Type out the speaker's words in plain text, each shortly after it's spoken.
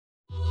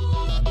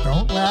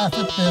laugh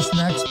at this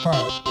next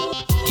part.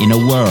 In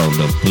a world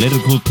of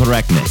political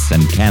correctness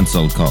and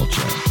cancel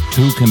culture,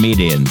 two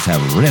comedians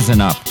have risen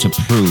up to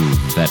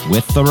prove that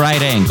with the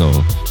right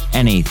angle,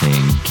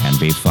 anything can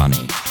be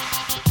funny.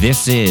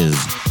 This is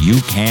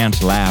You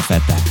Can't Laugh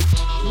at That.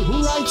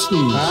 Who writes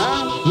these?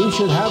 We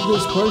should have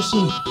this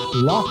person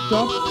locked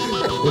up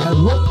and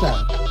looked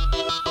at.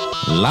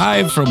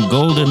 Live from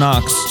Golden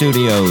Ox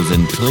Studios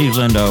in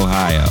Cleveland,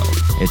 Ohio,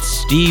 it's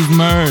Steve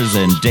Mers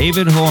and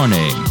David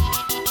Horning.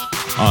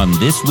 On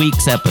this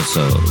week's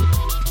episode,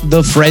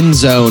 the friend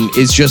zone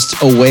is just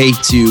a way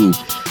to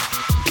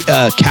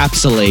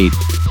encapsulate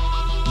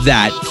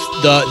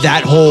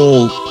that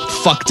whole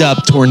fucked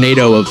up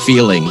tornado of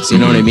feelings. You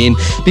know what I mean?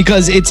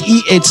 Because it's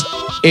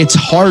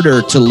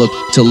harder to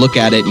look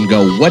at it and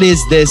go, what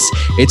is this?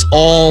 It's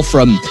all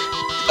from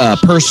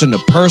person to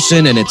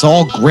person, and it's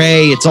all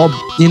gray. It's all,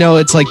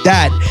 it's like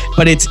that.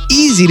 But it's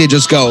easy to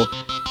just go,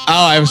 oh,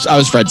 I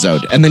was friend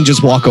zoned, and then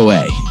just walk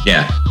away.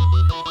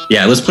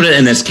 Yeah, let's put it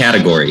in this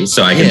category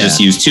so I can just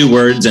use two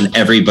words and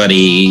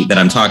everybody that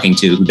I'm talking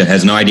to who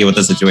has no idea what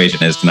the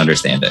situation is can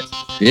understand it.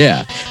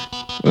 Yeah.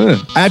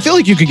 I feel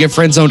like you could get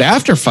friend zoned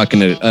after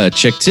fucking a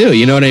chick too.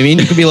 You know what I mean?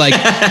 You could be like,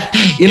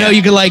 you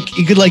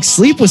could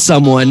sleep with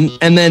someone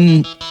and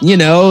then,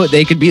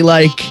 they could be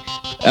like,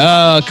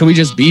 can we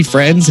just be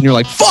friends? And you're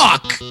like,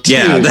 fuck. Dude.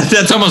 Yeah,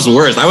 that's almost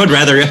worse. I would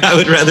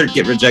rather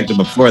get rejected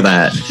before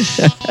that.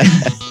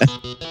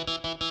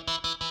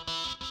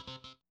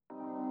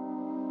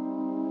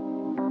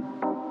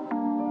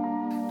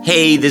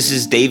 Hey, this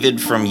is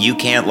David from You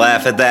Can't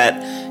Laugh at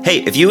That.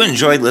 Hey, if you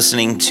enjoyed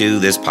listening to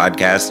this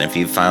podcast and if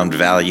you found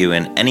value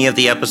in any of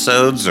the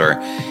episodes or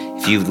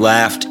if you've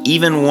laughed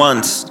even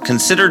once,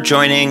 consider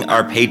joining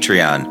our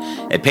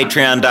Patreon at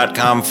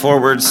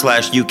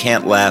patreon.com/You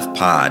Can't Laugh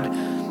Pod.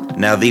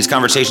 Now, these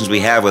conversations we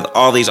have with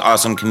all these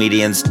awesome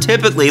comedians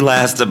typically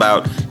last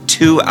about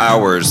 2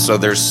 hours, so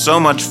there's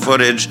so much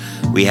footage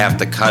we have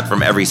to cut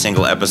from every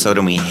single episode,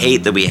 and we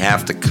hate that we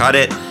have to cut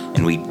it,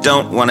 and we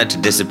don't want it to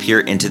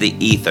disappear into the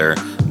ether,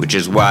 which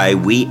is why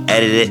we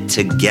edit it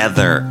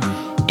together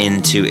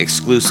into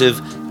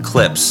exclusive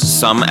clips.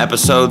 Some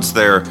episodes,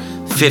 they're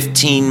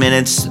 15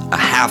 minutes, a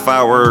half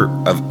hour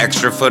of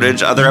extra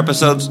footage. Other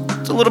episodes,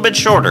 it's a little bit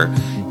shorter.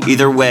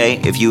 Either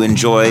way, if you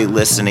enjoy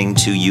listening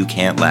to You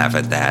Can't Laugh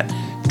at That,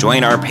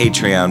 join our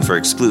Patreon for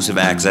exclusive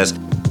access.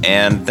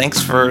 And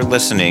thanks for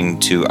listening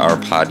to our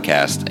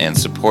podcast and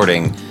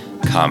supporting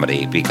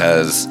comedy,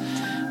 because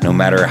no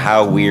matter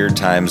how weird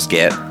times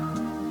get,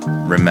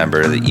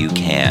 remember that you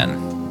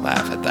can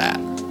laugh at that.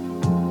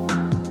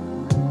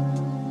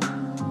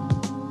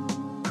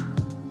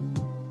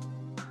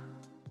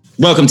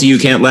 Welcome to You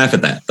Can't Laugh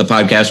at That, the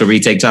podcast where we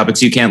take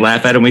topics you can't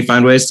laugh at and we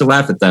find ways to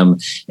laugh at them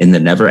in the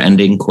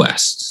never-ending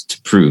quest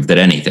to prove that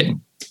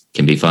anything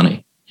can be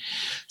funny.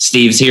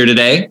 Steve's here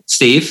today.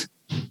 Steve,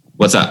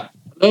 what's up?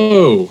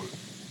 Hello.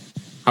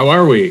 How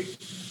are we?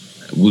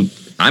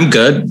 I'm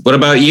good. What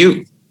about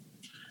you?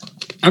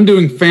 I'm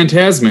doing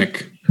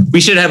fantastic.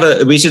 We should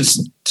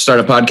start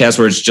a podcast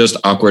where it's just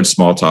awkward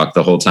small talk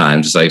the whole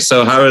time. Just like,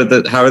 so how are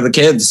the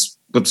kids?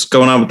 What's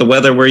going on with the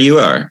weather where you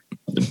are?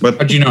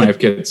 How'd you know I have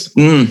kids?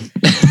 In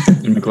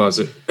the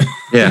closet.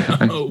 Yeah.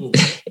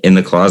 In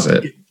the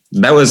closet.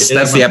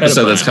 That's the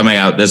episode that's coming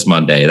out this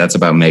Monday. That's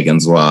about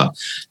Megan's Law.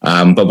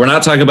 But we're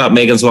not talking about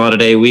Megan's Law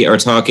today. We are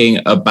talking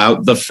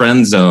about the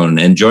friend zone.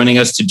 And joining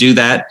us to do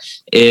that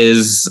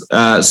is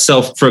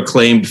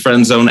self-proclaimed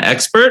friend zone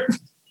expert.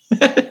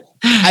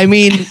 I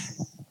mean,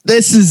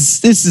 this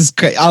is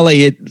crazy. I'll let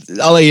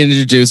you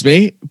introduce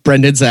me,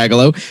 Brendan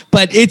Zagalo.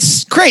 But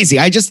it's crazy.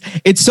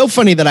 It's so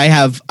funny that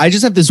I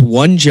just have this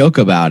one joke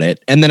about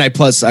it, and then I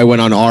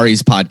went on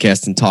Ari's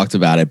podcast and talked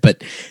about it.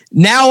 But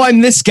now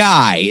I'm this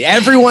guy.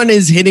 Everyone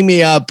is hitting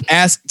me up,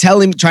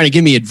 trying to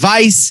give me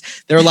advice.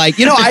 They're like,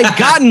 I've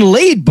gotten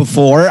laid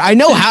before. I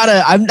know how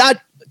to. I'm not.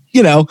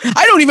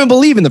 I don't even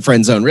believe in the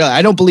friend zone. Really,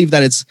 I don't believe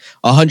that it's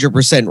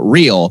 100%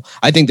 real.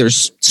 I think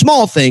there's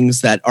small things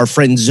that are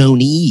friend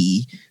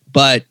zone-y,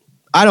 but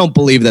I don't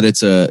believe that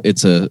it's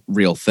a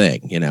real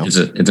thing.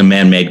 It's a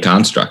man-made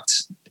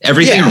construct.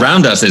 Everything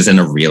around us isn't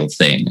a real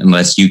thing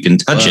unless you can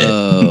touch it.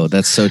 Oh,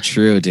 that's so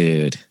true,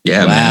 dude.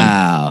 Yeah,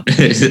 wow. Man.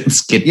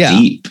 Let's get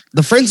deep.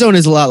 The friend zone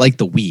is a lot like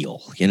the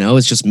wheel.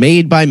 It's just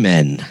made by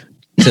men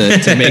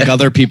to make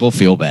other people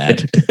feel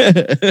bad.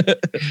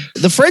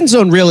 The friend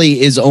zone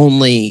really is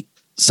only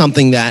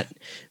something that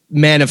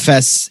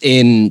manifests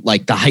in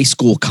like the high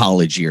school,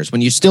 college years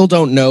when you still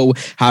don't know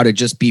how to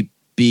just be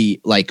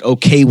like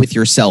okay with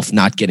yourself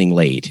not getting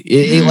laid.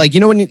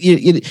 When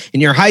you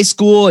in your high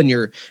school and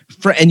you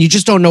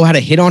just don't know how to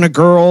hit on a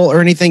girl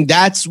or anything,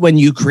 that's when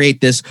you create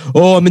this,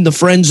 I'm in the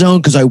friend zone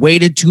because I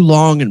waited too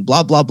long and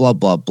blah, blah, blah,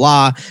 blah,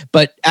 blah.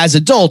 But as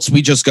adults,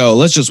 we just go,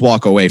 let's just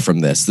walk away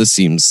from this. This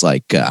seems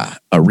like a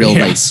real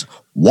nice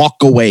walk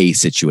away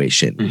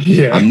situation.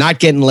 Yeah. I'm not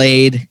getting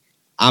laid.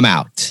 I'm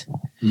out.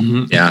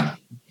 Mm-hmm. Yeah.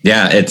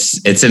 Yeah,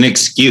 it's an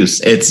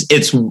excuse.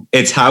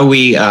 It's how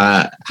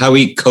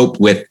we cope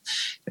with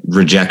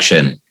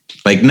rejection.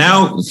 Like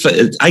now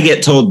I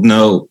get told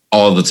no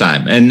all the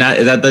time. And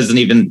that doesn't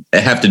even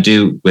have to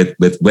do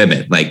with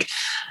women. Like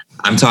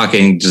I'm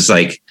talking just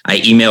like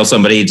I email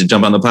somebody to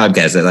jump on the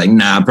podcast. They're like,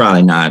 nah,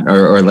 probably not.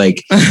 Or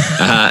like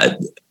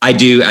I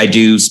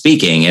do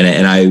speaking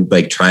and I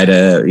like try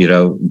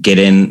to, get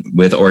in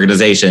with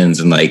organizations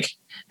and like,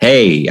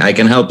 hey, I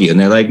can help you. And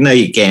they're like, no,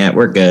 you can't.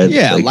 We're good.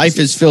 Yeah. Like, life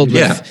is filled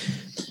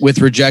with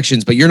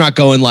rejections, but you're not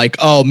going like,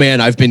 oh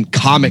man, I've been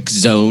comic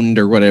zoned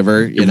or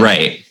whatever.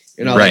 Right.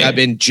 Like I've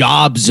been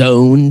job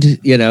zoned,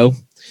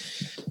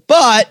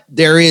 but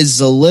there is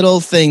a little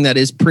thing that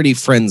is pretty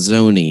friend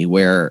zoney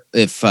where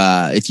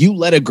if you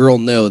let a girl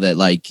know that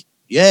like,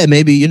 yeah,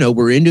 maybe,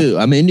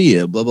 I'm into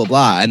you, blah, blah,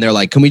 blah. And they're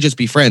like, can we just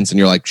be friends? And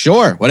you're like,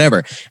 sure,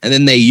 whatever. And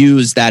then they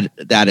use that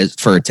as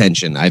for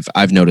attention.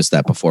 I've noticed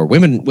that before.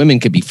 Women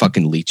could be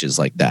fucking leeches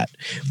like that,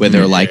 where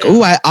they're like,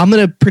 oh, I'm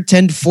going to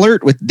pretend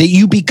flirt with that.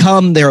 You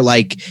become their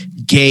like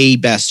gay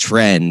best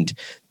friend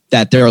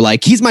that they're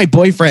like, he's my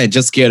boyfriend.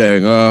 Just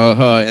kidding.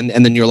 And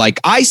then you're like,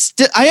 I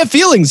have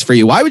feelings for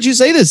you. Why would you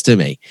say this to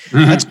me?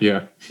 That's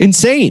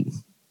insane.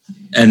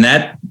 And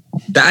that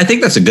I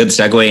think that's a good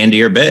segue into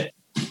your bit.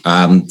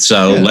 Let's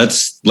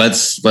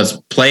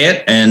play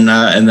it and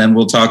then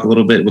we'll talk a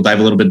little bit. We'll dive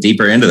a little bit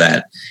deeper into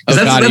that.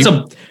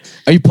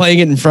 Are you playing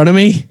it in front of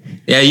me?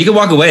 Yeah, you can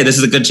walk away. This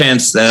is a good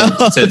chance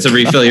to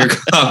refill your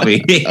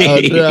coffee.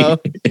 Oh, no.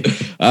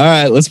 All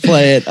right, let's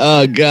play it.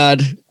 Oh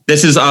God.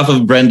 This is off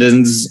of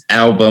Brendan's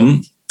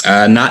album,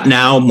 Not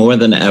Now More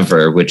Than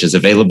Ever, which is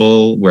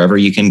available wherever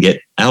you can get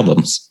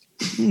albums.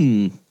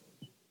 Women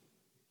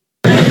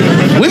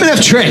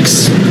have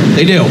tricks.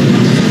 They do.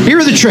 Here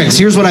are the tricks.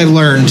 Here's what I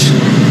learned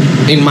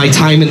in my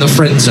time in the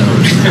friend zone.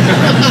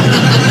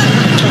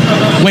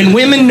 When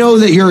women know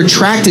that you're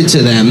attracted to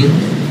them,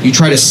 you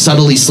try to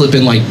subtly slip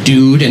in like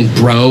dude and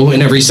bro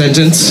in every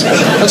sentence.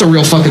 That's a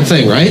real fucking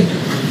thing, right?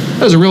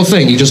 That was a real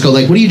thing. You just go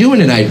like, what are you doing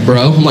tonight,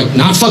 bro? I'm like,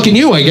 not fucking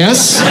you, I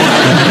guess.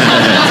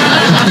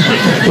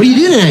 What are you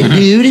doing tonight,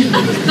 dude?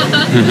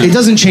 It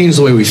doesn't change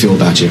the way we feel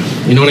about you.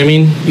 You know what I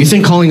mean? You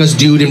think calling us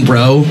dude and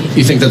bro,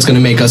 you think that's going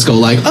to make us go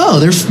like,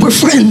 oh, we're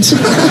friends.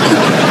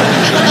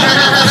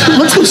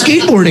 Let's go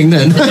skateboarding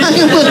then.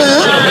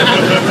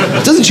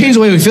 It doesn't change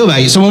the way we feel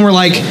about you. So when you're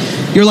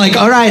like,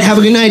 all right, have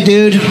a good night,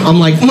 dude.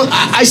 I'm like,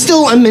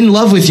 I'm in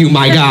love with you,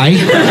 my guy.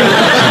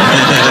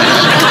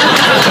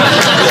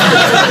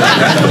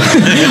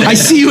 I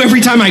see you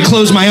every time I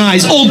close my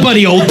eyes. Old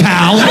buddy, old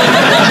pal.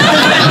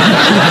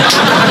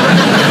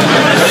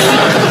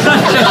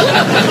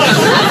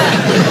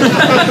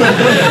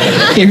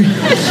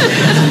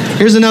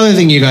 Here's another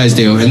thing you guys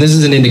do, and this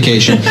is an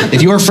indication.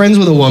 If you are friends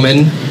with a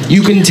woman,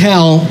 you can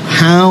tell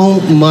how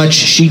much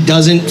she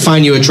doesn't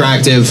find you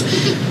attractive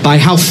by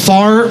how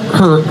far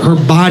her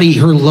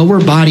lower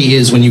body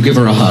is when you give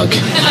her a hug.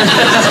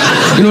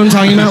 You know what I'm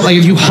talking about? Like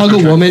if you hug a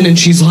woman and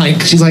she's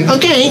like,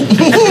 okay,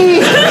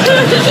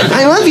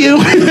 I love you.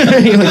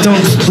 You're like,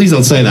 please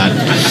don't say that.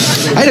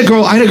 I had a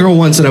girl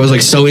once that I was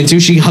like so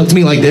into. She hugged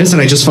me like this,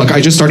 and I just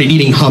started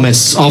eating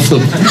hummus off her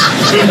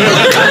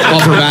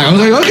back. I was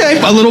like, okay,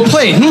 a little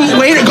plate.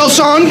 Wait, go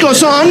son,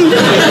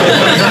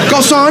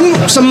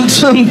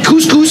 some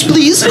couscous,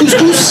 please,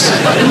 couscous.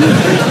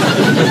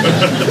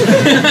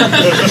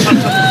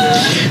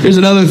 Here's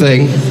another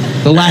thing.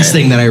 The last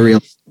thing that I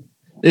realized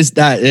is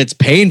that it's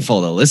painful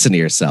to listen to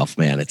yourself,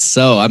 man.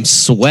 I'm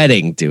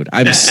sweating, dude.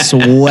 I'm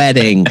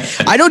sweating.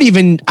 I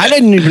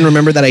didn't even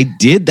remember that I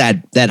did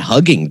that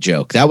hugging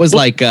joke. That was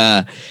like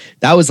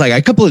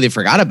I completely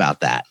forgot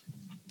about that.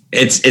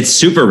 It's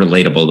super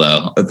relatable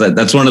though.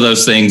 That's one of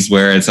those things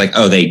where it's like,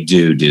 oh, they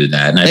do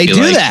that. And they do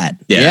that.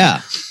 Yeah.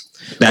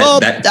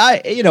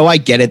 I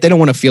get it. They don't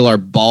want to feel our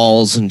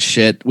balls and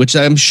shit, which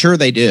I'm sure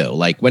they do.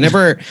 Like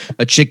whenever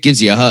a chick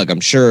gives you a hug, I'm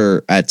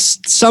sure at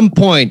some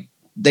point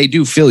they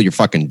do feel your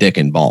fucking dick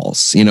and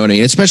balls. You know what I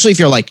mean? Especially if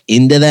you're like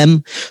into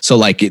them. So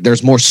like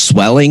there's more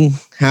swelling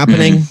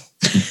happening.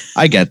 Mm-hmm.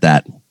 I get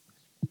that.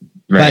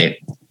 Right.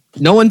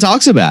 But no one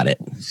talks about it.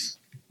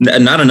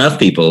 Not enough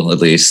people, at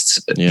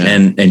least. Yeah.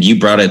 And you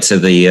brought it to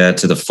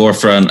the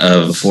forefront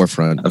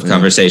of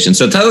conversation.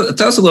 So tell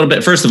us a little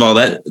bit. First of all,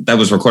 that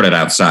was recorded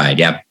outside.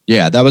 Yeah.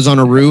 Yeah. That was on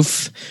a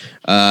roof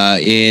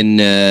in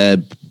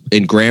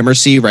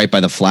Gramercy, right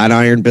by the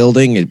Flatiron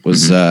Building. It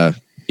was,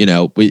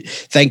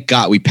 thank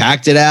God we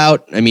packed it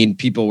out. I mean,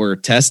 people were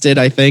tested,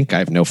 I think. I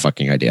have no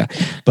fucking idea.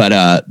 But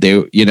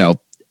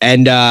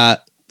thank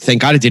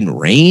God it didn't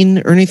rain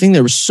or anything.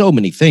 There were so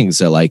many things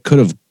that like could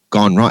have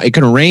gone wrong. It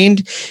could have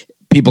rained.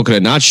 People could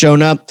have not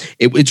shown up.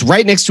 It's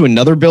right next to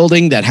another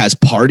building that has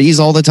parties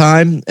all the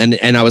time. And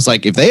I was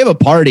like, if they have a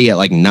party at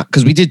like,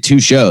 because we did 2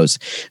 shows.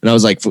 And I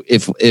was like,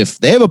 if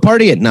they have a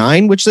party at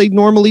 9, which they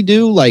normally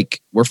do,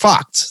 like we're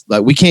fucked.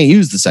 Like we can't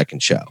use the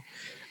second show.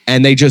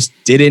 And they just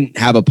didn't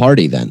have a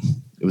party then.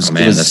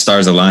 The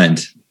stars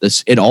aligned.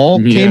 It all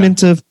came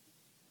into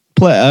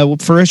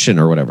fruition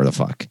or whatever the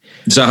fuck.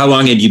 So how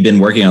long had you been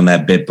working on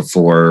that bit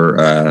before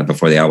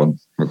the album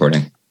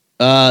recording?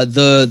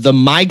 The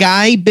My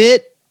Guy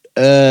bit,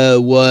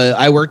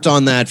 I worked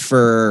on that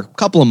for a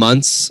couple of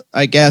months,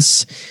 I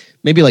guess.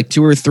 maybe like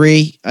 2 or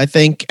 3, I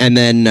think. And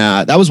then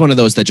that was one of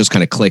those that just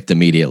kind of clicked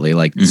immediately.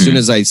 Like as soon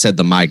as I said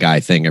the my guy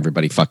thing,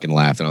 everybody fucking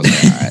laughed. And I was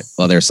like, all right,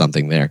 well, there's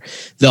something there.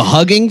 The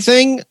hugging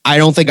thing, I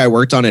don't think I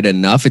worked on it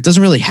enough. It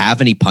doesn't really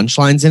have any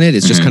punchlines in it.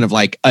 It's just kind of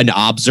like an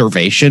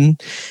observation.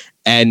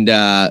 And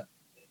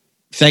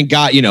thank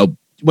God, you know,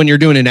 when you're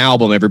doing an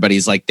album,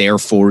 everybody's like there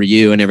for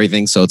you and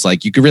everything. So it's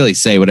like you could really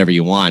say whatever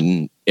you want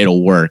and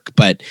it'll work.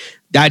 But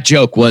that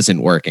joke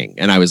wasn't working.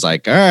 And I was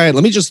like, all right,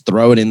 let me just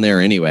throw it in there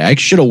anyway. I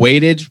should have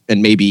waited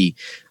and maybe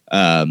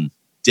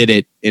did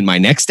it in my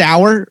next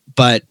hour,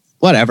 but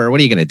whatever. What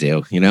are you going to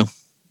do? You know?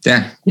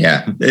 Yeah.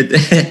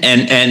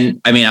 And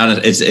I mean,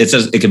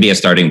 it could be a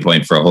starting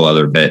point for a whole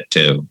other bit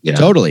too. You know?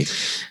 Totally.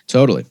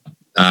 So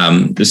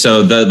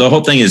the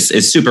whole thing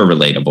is super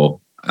relatable.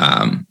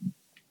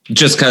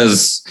 Just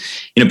because,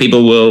 you know,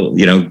 people will,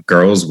 you know,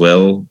 girls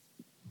will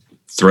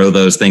throw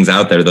those things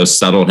out there, those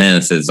subtle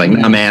hints. It's like,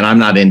 no, man, I'm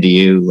not into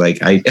you. Like,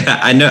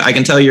 I know, I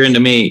can tell you're into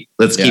me.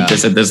 Let's keep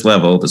this at this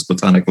level, this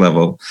platonic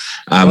level.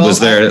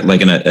 Was there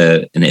like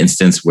an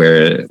instance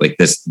where like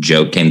this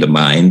joke came to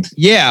mind?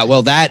 Yeah.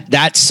 Well,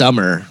 that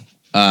summer,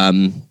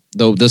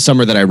 the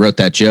summer that I wrote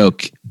that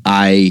joke,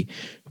 I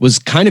was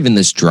kind of in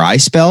this dry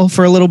spell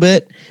for a little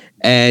bit.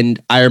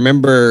 And I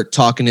remember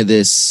talking to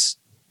this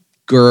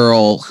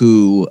girl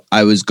who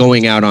I was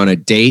going out on a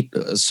date,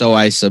 so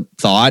I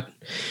thought,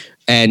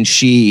 and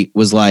she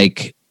was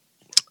like,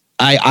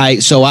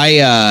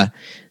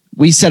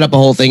 we set up a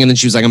whole thing, and then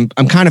she was like,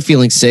 I'm kind of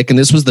feeling sick, and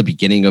this was the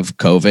beginning of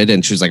COVID,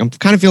 and she was like, I'm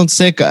kind of feeling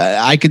sick.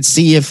 I could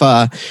see if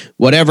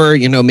whatever,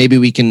 you know, maybe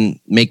we can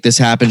make this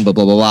happen, blah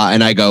blah blah blah.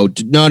 And I go,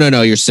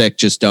 no, you're sick,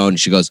 just don't.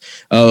 She goes,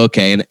 oh,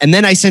 okay. And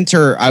then I sent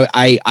her.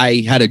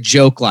 I had a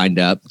joke lined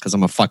up because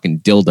I'm a fucking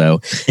dildo,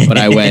 but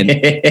I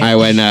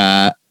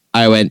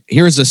went,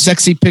 here's a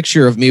sexy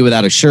picture of me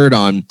without a shirt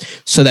on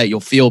so that you'll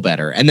feel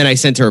better. And then I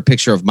sent her a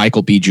picture of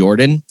Michael B.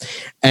 Jordan.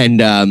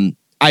 And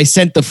I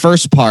sent the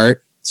first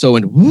part. So it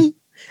went, whoo,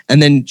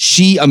 and then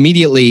she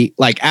immediately,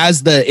 like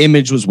as the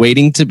image was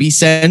waiting to be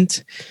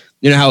sent,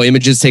 you know how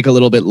images take a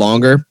little bit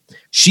longer?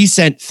 She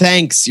sent,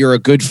 thanks, you're a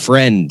good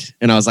friend.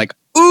 And I was like,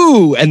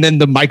 ooh. And then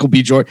the Michael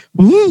B. Jordan,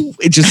 ooh,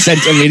 it just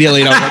sent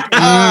immediately. And I was like,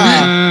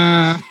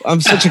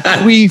 I'm such a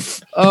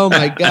queef. Oh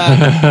my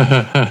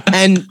God.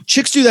 And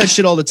chicks do that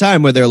shit all the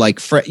time where they're like,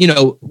 you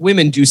know,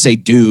 women do say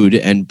dude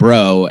and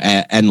bro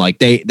and like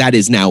that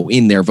is now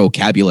in their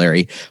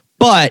vocabulary.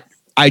 But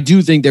I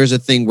do think there's a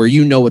thing where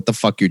you know what the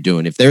fuck you're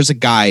doing. If there's a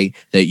guy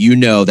that you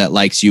know that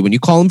likes you, when you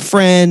call him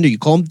friend or you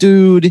call him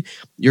dude,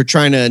 you're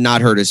trying to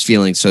not hurt his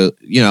feelings. So,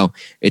 you know,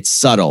 it's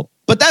subtle.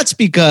 But that's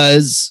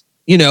because,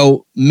 you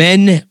know,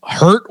 men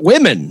hurt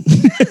women.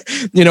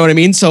 You know what I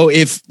mean? So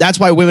if that's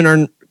why women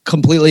aren't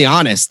completely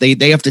honest,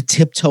 they have to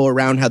tiptoe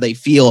around how they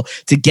feel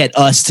to get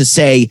us to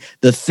say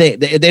the thing.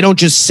 They don't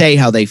just say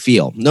how they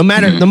feel. No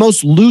matter the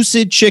most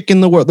lucid chick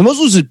in the world, the most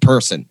lucid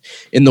person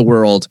in the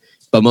world,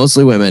 but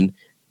mostly women,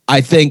 I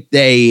think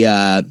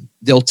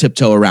they'll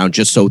tiptoe around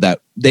just so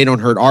that they don't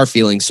hurt our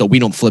feelings, so we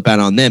don't flip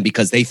out on them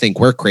because they think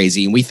we're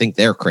crazy and we think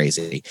they're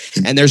crazy.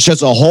 And there's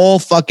just a whole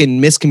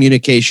fucking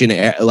miscommunication,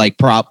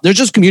 there's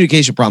just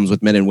communication problems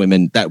with men and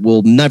women that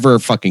will never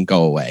fucking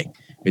go away,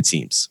 it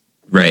seems.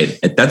 Right.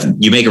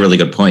 You make a really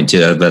good point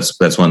too.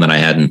 That's one that I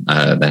hadn't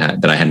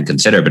that I hadn't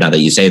considered. But now that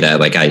you say that,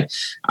 like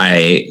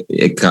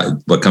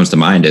what comes to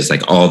mind is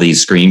like all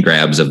these screen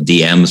grabs of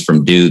DMs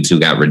from dudes who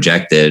got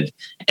rejected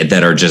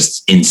that are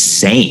just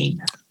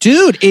insane.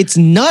 Dude, it's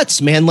nuts,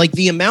 man. Like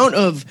the amount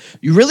of,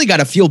 you really got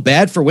to feel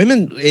bad for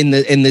women in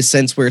this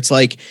sense where it's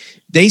like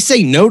they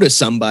say no to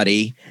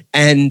somebody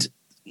and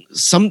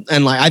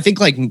I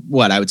think like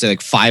what I would say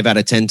like 5 out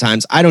of 10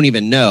 times, I don't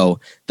even know.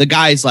 The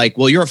guy's like,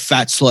 well, you're a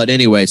fat slut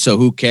anyway, so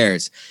who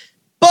cares?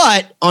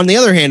 But on the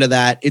other hand of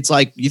that, it's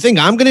like, you think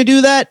I'm going to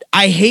do that?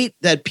 I hate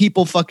that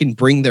people fucking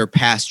bring their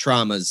past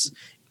traumas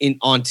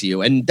onto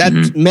you. And that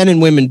men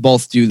and women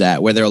both do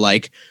that, where they're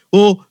like,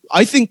 well,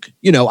 I think,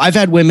 you know, I've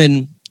had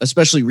women,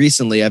 especially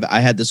recently, I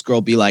had this girl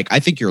be like, I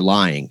think you're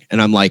lying.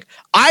 And I'm like,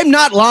 I'm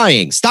not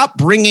lying. Stop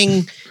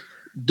bringing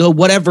the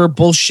whatever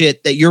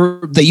bullshit that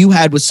you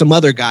had with some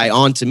other guy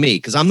onto me,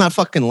 because I'm not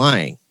fucking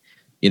lying.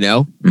 You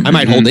know, I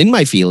might hold in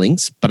my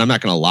feelings, but I'm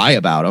not going to lie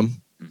about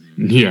them.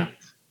 Yeah.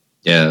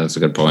 Yeah, that's a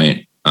good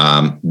point.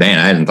 Man,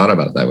 I hadn't thought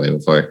about it that way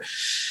before.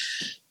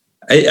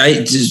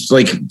 I just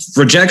like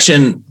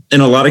rejection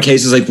in a lot of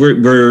cases, like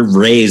we're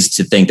raised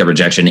to think that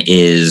rejection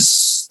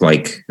is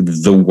like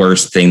the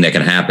worst thing that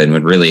can happen,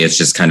 when really it's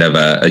just kind of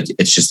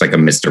it's just like a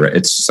misdirect.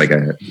 It's just like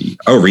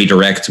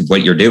redirect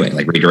what you're doing,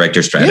 like redirect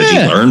your strategy,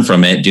 learn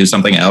from it, do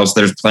something else.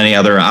 There's plenty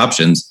other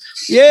options.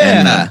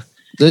 Yeah.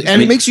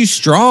 And it makes you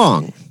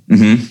strong.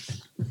 Mm-hmm.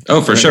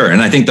 Oh, for sure.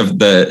 And I think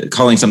the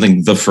calling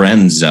something the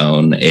friend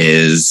zone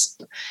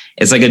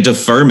it's like a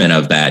deferment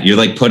of that. You're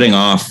like putting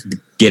off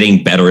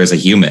getting better as a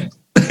human.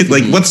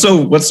 Like what's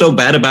so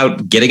bad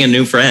about getting a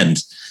new friend?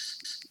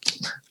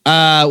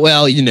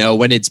 Well, you know,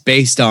 when it's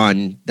based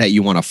on that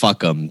you want to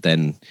fuck them,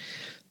 then,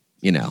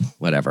 you know,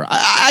 whatever.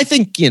 I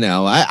think, you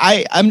know,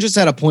 I'm just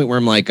at a point where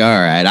I'm like, all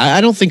right,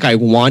 I don't think I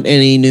want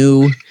any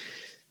new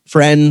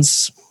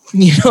friends.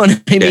 You know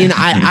what I mean?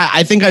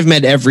 I think I've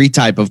met every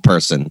type of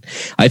person.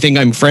 I think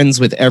I'm friends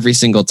with every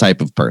single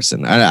type of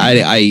person.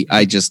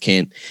 I just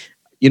can't,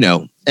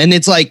 and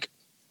it's like,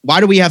 why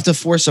do we have to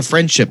force a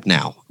friendship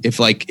now? If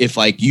I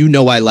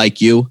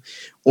like you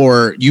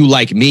or you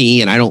like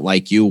me and I don't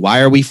like you,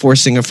 why are we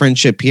forcing a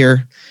friendship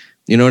here?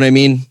 You know what I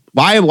mean?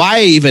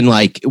 Why even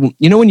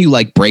when you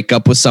like break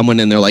up with someone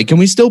and they're like, can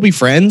we still be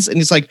friends? And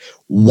it's like,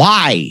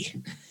 why?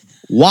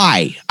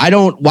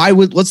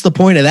 What's the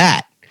point of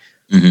that?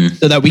 Mm-hmm.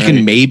 So that we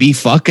can maybe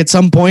fuck at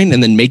some point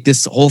and then make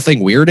this whole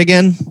thing weird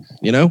again,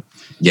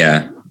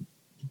 Yeah.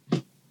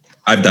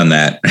 I've done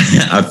that.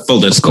 Full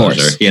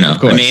disclosure, Of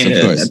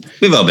course.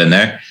 We've all been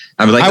there.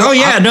 I'm like,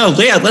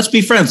 let's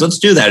be friends. Let's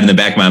do that. In the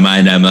back of my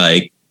mind, I'm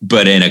like,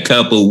 but in a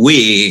couple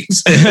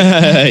weeks.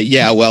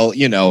 Yeah. Well,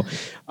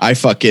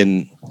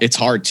 it's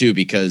hard too,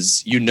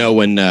 because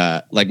when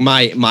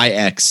my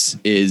ex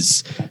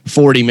is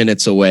 40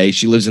 minutes away.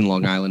 She lives in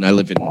Long Island. I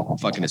live in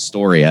fucking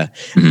Astoria.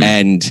 Mm-hmm.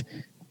 And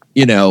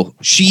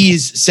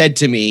she's said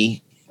to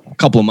me a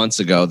couple of months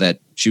ago that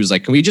she was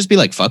like, can we just be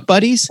like fuck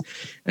buddies?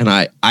 And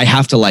I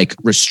have to like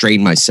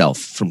restrain myself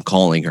from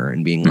calling her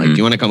and being like, do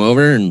you want to come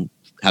over and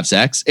have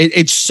sex?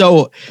 It's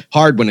so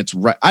hard when it's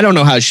right. I don't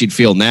know how she'd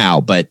feel now,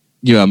 but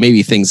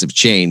maybe things have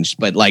changed.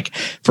 But like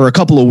for a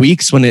couple of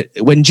weeks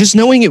when just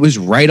knowing it was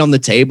right on the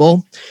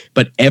table,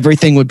 but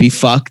everything would be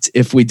fucked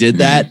if we did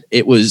that,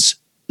 it was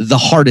the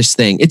hardest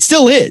thing. It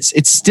still is.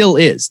 It still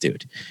is,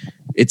 dude.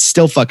 It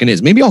still fucking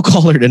is. Maybe I'll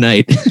call her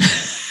tonight.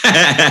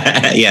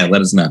 Yeah,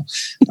 let us know.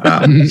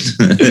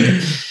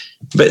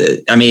 But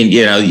I mean,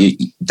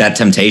 that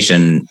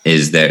temptation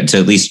is there to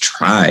at least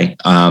try.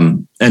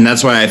 And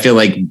that's why I feel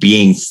like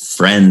being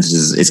friends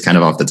is kind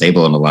of off the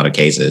table in a lot of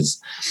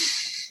cases.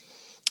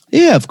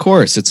 Yeah, of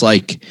course. It's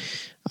like,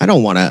 I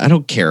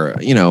don't care.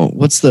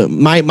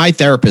 My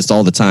therapist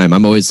all the time.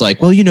 I'm always like,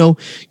 well,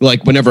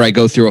 like whenever I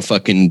go through a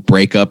fucking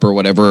breakup or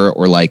whatever,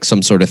 or like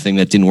some sort of thing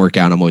that didn't work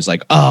out, I'm always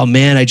like, oh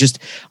man,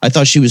 I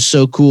thought she was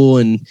so cool.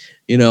 And,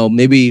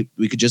 maybe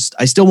we could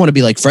I still want to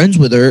be like friends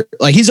with her.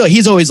 Like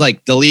he's always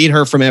like, delete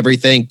her from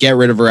everything, get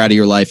rid of her out of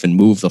your life and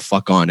move the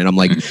fuck on. And I'm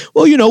like,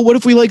 well, what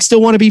if we like still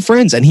want to be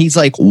friends? And he's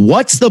like,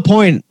 what's the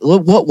point?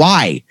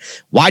 Why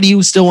do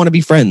you still want to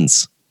be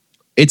friends?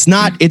 It's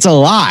not, it's a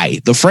lie.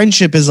 The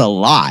friendship is a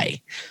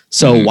lie.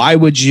 So why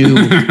would you,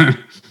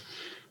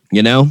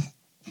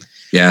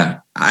 Yeah.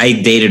 I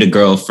dated a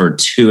girl for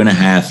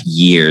 2.5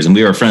 years and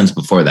we were friends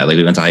before that. Like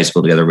we went to high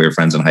school together. We were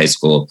friends in high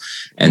school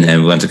and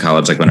then we went to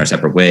college, like went our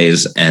separate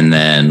ways. And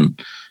then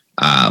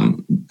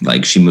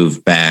she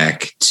moved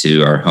back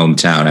to our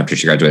hometown after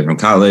she graduated from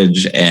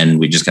college and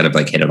we just kind of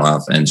like hit it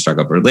off and struck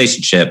up a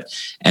relationship.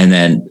 And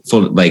then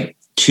for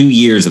 2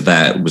 years of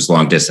that was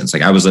long distance.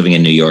 Like I was living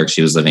in New York.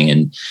 She was living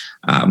in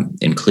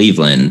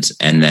Cleveland.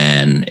 And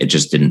then it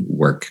just didn't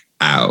work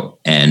out.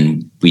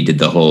 And we did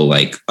the whole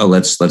like, oh,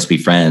 let's be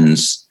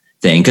friends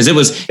thing. Cause it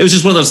was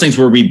just one of those things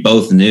where we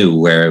both knew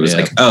where it was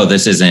like, oh,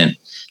 this isn't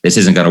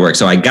going to work.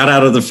 So I got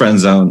out of the friend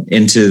zone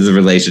into the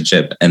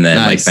relationship and then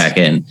like back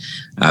in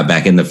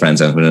the friend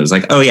zone. But it was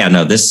like, oh yeah,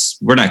 no,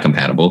 we're not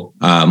compatible.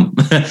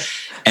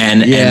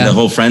 And the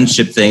whole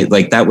friendship thing,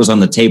 like that was on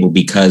the table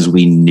because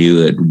we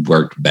knew it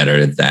worked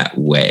better that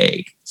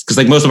way. Because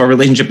like most of our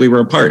relationship, we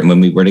were apart, and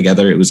when we were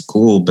together, it was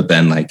cool. But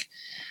then like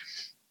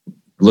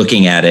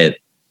looking at it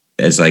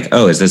as like,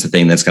 oh, is this a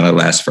thing that's going to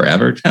last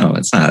forever? No,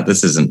 it's not.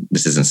 This isn't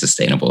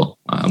sustainable.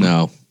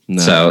 No.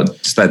 So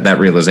just that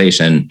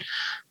realization.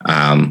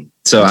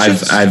 So I've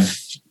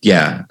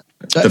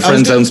the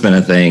friend zone's been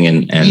a thing,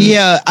 and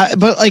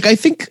but like I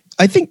think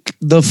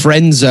the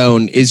friend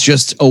zone is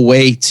just a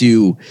way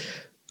to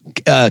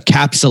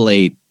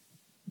encapsulate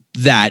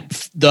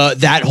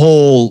that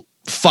whole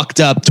fucked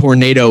up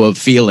tornado of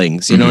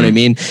feelings. You know what I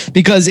mean?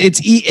 Because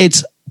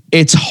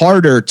it's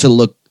harder to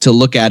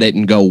look at it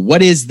and go,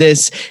 what is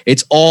this?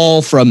 It's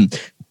all from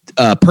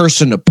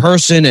person to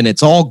person, and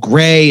it's all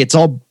gray. It's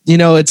all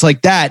it's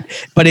like that.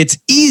 But it's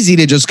easy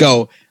to just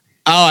go,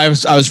 oh, I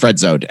was friend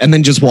zoned, and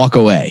then just walk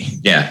away.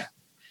 Yeah.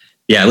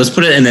 Yeah, let's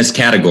put it in this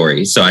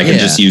category so I can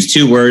just use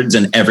 2 words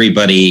and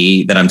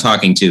everybody that I'm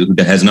talking to who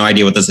has no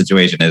idea what the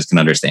situation is can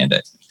understand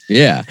it.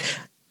 Yeah.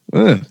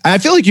 I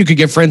feel like you could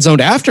get friend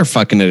zoned after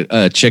fucking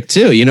a chick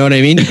too. You know what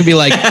I mean? You could be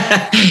like,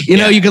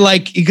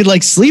 you could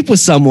like sleep with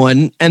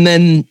someone and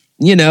then,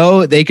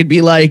 they could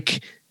be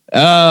like,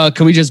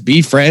 can we just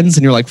be friends?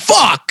 And you're like,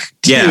 fuck.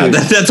 Dude. Yeah,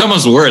 that's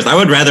almost worse. I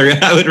would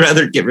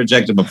rather get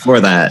rejected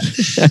before that.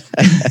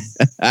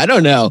 I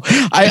don't know.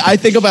 I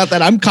think about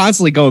that. I'm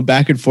constantly going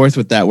back and forth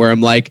with that, where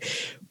I'm like,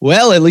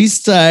 well, at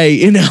least I,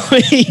 you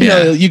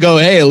go,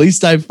 hey, at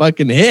least I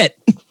fucking hit.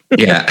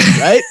 Yeah.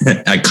 Right.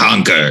 I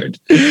conquered.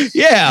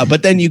 Yeah.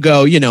 But then you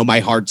go, my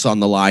heart's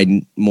on the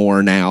line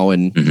more now,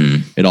 and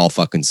it all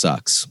fucking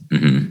sucks.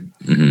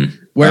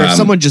 Where if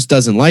someone just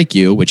doesn't like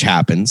you, which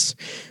happens,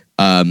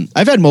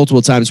 I've had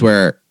multiple times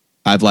where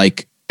I've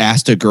like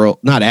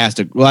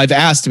I've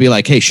asked to be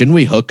like, hey, shouldn't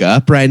we hook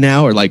up right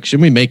now? Or like,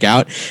 shouldn't we make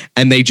out?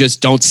 And they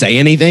just don't say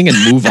anything and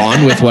move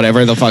on with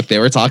whatever the fuck they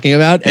were talking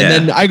about. And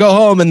then I go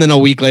home, and then a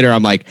week later,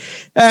 I'm like,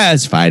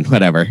 it's fine,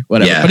 whatever.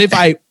 Yeah.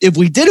 But if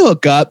we did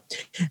hook up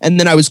and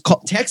then I was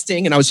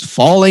texting and I was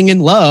falling in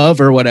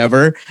love or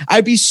whatever,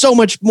 I'd be so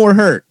much more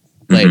hurt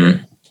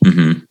later.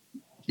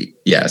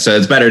 Yeah. So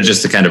it's better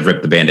just to kind of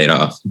rip the Band-Aid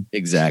off.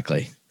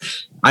 Exactly.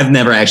 I've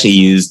never actually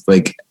used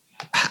like,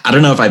 I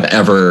don't know if I've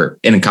ever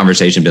in a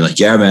conversation been like,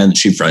 yeah, man,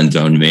 she friend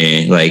zoned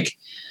me. Like,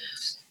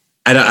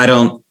 I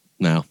don't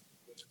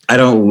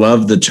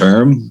love the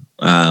term.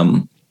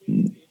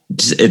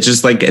 It's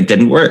just like, it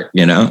didn't work.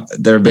 You know,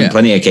 there have been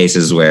plenty of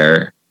cases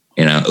where,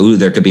 you know, ooh,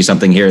 there could be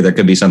something here. There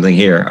could be something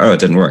here. Oh, it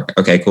didn't work.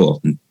 Okay,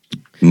 cool.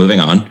 Moving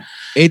on.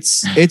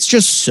 It's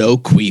just so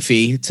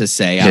queefy to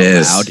say out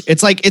loud.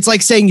 It's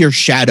like saying you're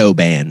shadow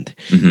banned.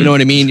 You know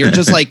what I mean? You're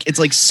just like, it's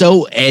like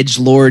so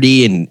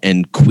edgelordy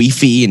and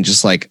queefy and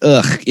just like,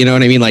 ugh, you know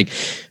what I mean? Like,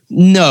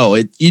 no,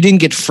 you didn't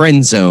get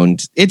friend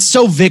zoned. It's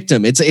so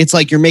victim. It's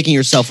like you're making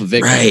yourself a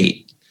victim.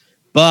 Right.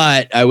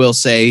 But I will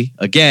say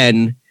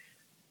again,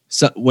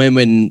 so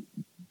women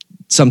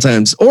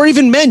sometimes, or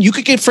even men, you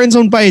could get friend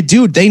zoned by a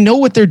dude. They know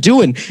what they're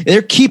doing.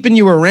 They're keeping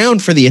you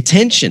around for the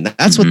attention.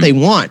 That's what they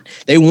want.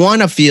 They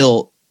want to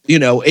feel, you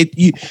know,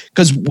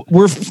 because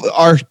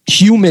our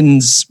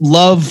humans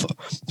love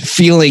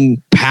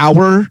feeling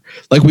power.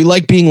 Like we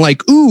like being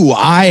like, ooh,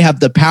 I have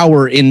the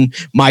power in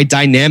my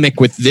dynamic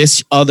with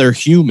this other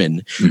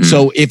human.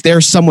 So if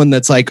there's someone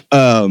that's like,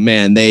 oh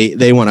man,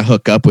 they want to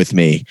hook up with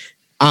me,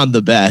 I'm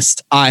the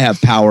best. I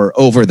have power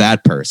over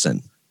that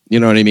person. You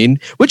know what I mean?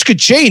 Which could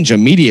change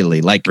immediately.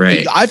 Like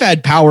I've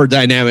had power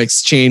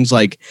dynamics change.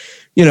 Like,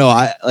 you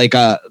know,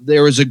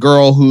 there was a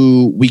girl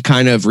who we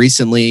kind of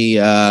recently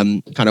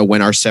kind of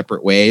went our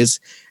separate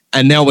ways.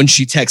 And now when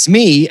she texts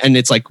me and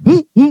it's like,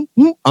 woo, woo,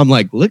 woo, I'm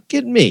like, look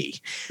at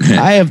me.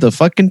 I have the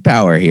fucking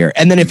power here.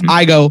 And then if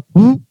I go,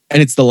 woo,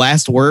 and it's the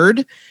last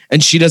word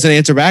and she doesn't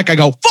answer back, I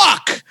go,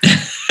 fuck,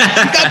 you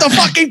got the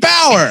fucking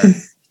power.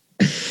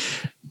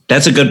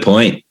 That's a good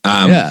point.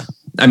 I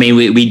mean,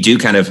 we do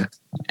kind of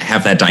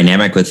have that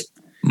dynamic with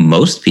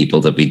most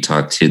people that we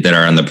talk to that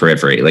are on the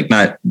periphery, like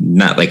not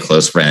like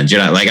close friends.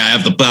 You're not like, I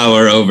have the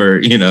power over,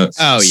 you know,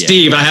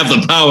 Steve, I have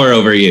the power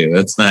over you.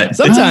 That's not.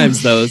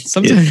 Sometimes though,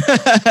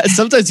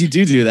 sometimes you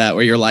do that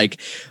where you're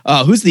like,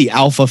 who's the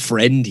alpha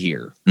friend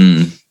here?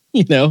 You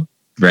know?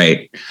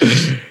 Right.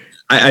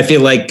 I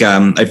feel like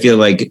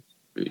the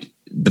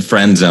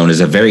friend zone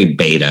is a very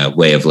beta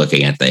way of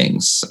looking at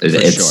things.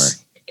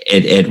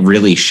 It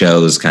really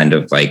shows kind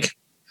of like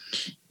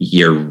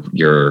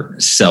your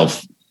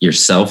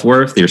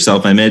self-worth, your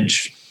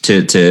self-image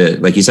to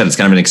like you said, it's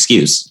kind of an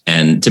excuse.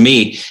 And to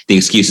me, the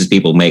excuses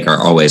people make are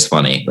always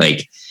funny.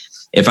 Like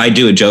if I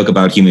do a joke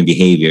about human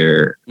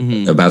behavior,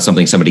 about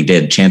something somebody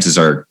did, chances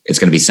are it's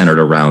going to be centered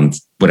around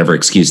whatever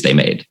excuse they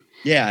made.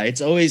 Yeah,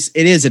 it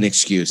is an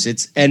excuse.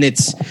 It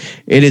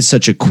is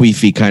such a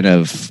queefy kind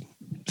of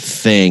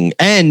thing.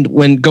 And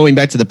when going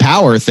back to the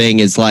power thing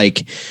is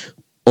like,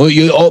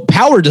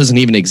 power doesn't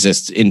even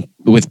exist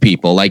with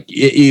people. Like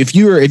if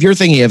you're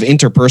thinking of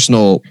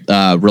interpersonal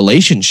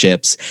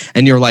relationships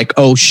and you're like,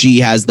 oh, she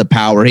has the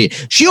power.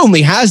 She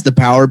only has the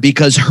power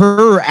because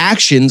her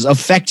actions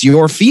affect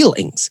your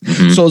feelings.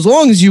 So as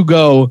long as you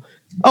go,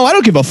 oh, I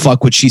don't give a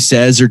fuck what she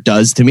says or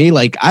does to me.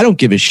 Like, I don't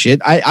give a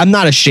shit. I'm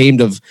not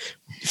ashamed of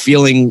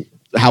feeling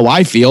how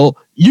I feel.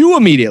 You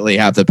immediately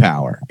have the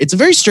power. It's a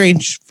very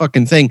strange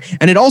fucking thing.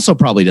 And it also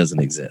probably doesn't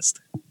exist.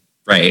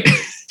 Right.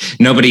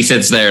 Nobody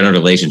sits there in a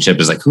relationship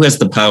is like, who has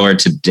the power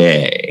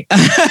today?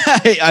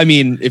 I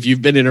mean, if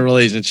you've been in a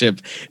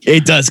relationship,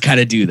 it does kind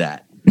of do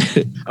that.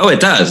 Oh,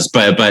 it does.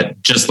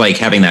 But just like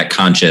having that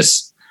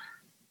conscious,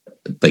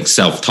 like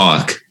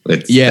self-talk,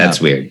 that's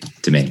weird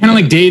to me. Kind of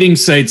like dating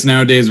sites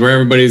nowadays where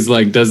everybody's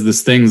like, does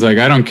this things like,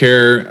 I don't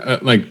care.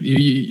 Like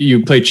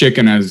you play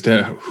chicken as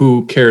to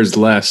who cares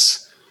less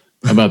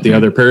about the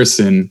other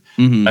person.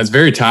 That's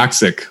very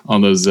toxic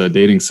on those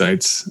dating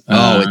sites.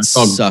 It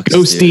sucks.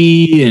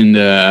 Ghosty and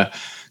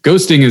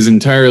ghosting is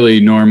entirely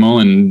normal,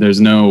 and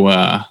there's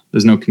no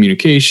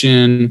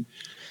communication.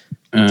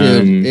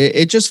 Dude,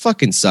 it just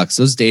fucking sucks.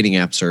 Those dating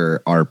apps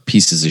are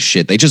pieces of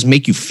shit. They just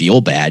make you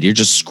feel bad. You're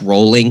just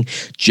scrolling,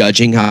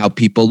 judging how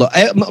people look.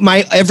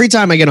 Every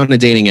time I get on a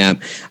dating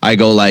app, I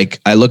go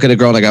like, I look at a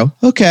girl and I go,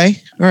 okay,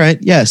 all right,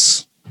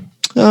 yes.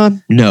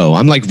 No,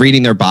 I'm like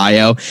reading their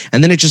bio,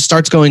 and then it just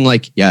starts going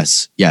like,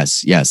 yes. And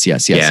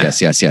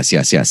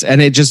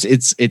it just,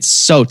 it's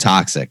so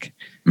toxic.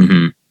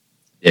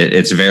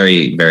 It's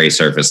very, very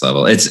surface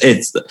level.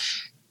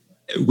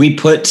 We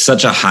put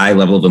such a high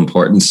level of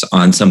importance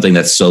on something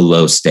that's so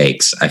low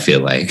stakes. I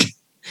feel like,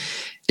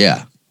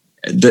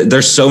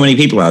 there's so many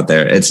people out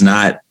there. It's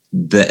not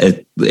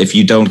if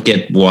you don't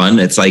get one,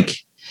 it's like,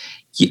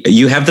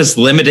 you have this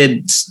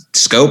limited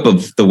scope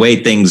of the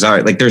way things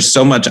are. Like there's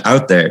so much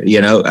out there, you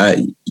know,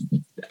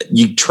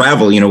 you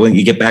travel, you know, when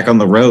you get back on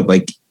the road,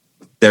 like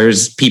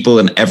there's people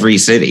in every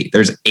city.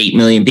 There's 8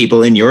 million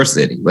people in your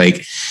city.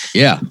 Like,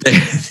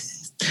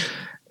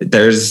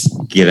 there's,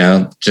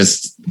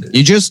 just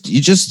you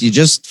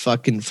just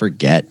fucking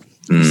forget.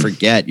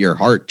 Forget. Your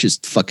heart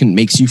just fucking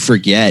makes you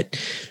forget.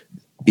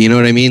 You know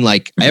what I mean?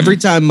 Like every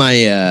time I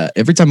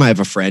have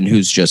a friend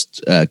who's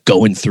just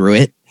going through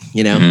it,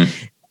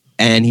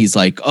 and he's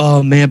like,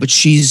 oh man, but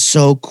she's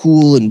so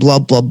cool and blah,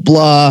 blah,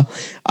 blah.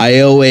 I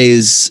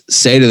always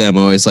say to them,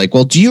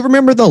 well, do you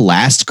remember the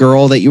last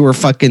girl that you were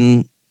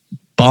fucking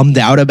bummed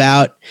out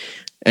about?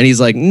 And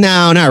he's like,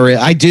 no, not really.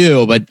 I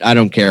do, but I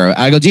don't care.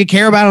 I go, do you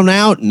care about him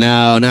now?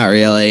 No, not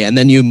really. And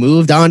then you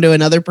moved on to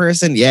another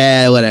person?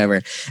 Yeah,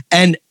 whatever.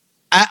 And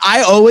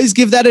I always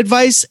give that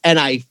advice, and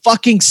I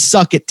fucking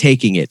suck at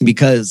taking it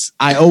because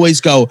I always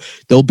go,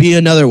 there'll be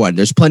another one.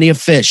 There's plenty of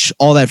fish,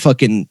 all that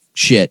fucking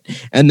shit.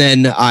 And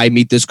then I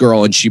meet this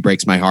girl and she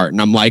breaks my heart.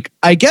 And I'm like,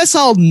 I guess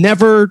I'll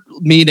never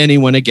meet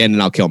anyone again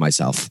and I'll kill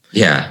myself.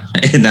 Yeah.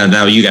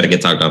 Now you got to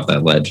get talked off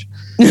that ledge.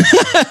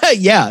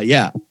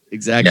 Yeah,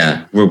 exactly.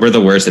 Yeah. We're the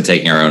worst at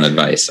taking our own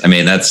advice. I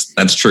mean,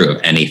 that's true of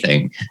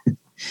anything.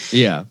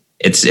 Yeah.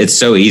 It's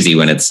so easy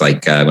when it's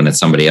like when it's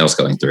somebody else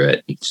going through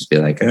it. You just be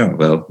like, oh,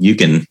 well,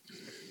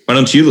 why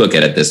don't you look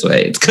at it this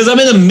way? It's because I'm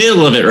in the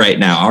middle of it right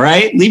now. All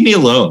right, leave me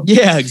alone.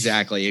 Yeah,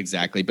 exactly.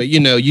 But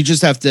you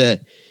just have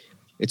to.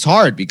 It's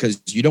hard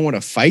because you don't want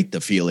to fight the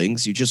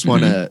feelings. You just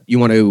want to. You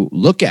want to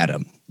look at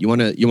them. You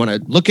want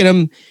to look at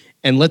them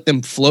and let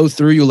them flow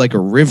through you like a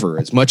river,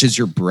 as much as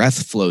your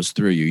breath flows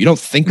through you. You don't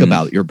think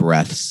about your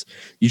breaths.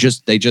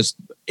 They just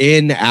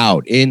in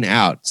out.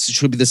 It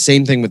should be the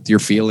same thing with your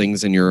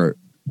feelings and your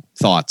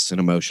thoughts and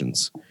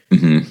emotions.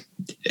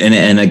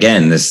 And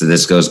again,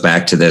 this goes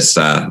back to this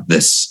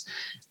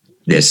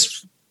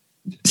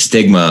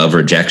stigma of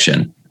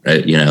rejection,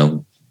 right?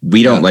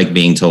 We don't like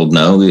being told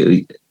no.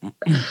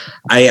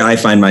 I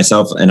find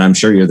myself, and I'm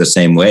sure you're the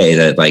same way,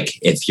 that like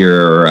if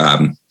you're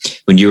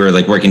when you were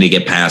like working to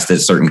get past at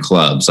certain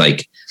clubs,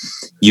 like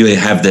you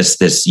have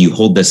you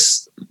hold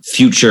this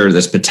future,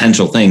 this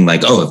potential thing,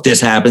 like, oh, if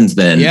this happens,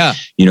 then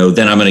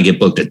then I'm going to get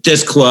booked at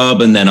this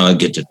club, and then I'll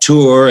get to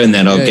tour, and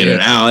then I'll get it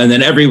out, and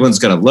then everyone's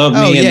going to love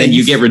me, and then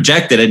you get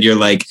rejected, and you're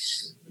like,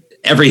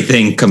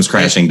 everything comes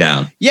crashing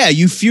down. Yeah,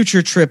 you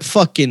future trip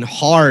fucking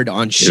hard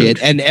on shit. Dude.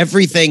 And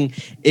everything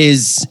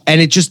is, and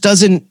it just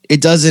doesn't,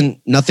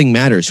 nothing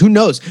matters. Who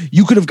knows?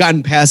 You could have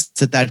gotten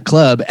past at that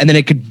club and then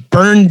it could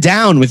burn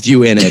down with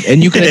you in it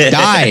and you could have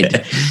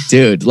died.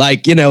 Dude,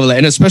 like, and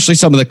especially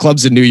some of the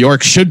clubs in New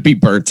York should be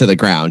burnt to the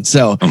ground.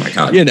 So, oh my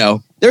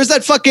God. There's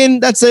that fucking,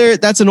 that's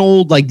an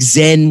old like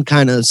Zen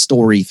kind of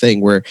story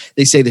thing where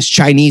they say this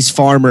Chinese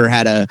farmer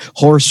had a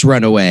horse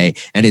run away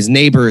and his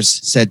neighbors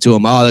said to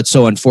him, oh, that's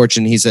so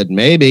unfortunate. He said,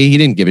 maybe. He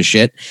didn't give a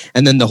shit.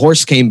 And then the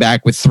horse came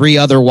back with 3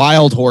 other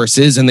wild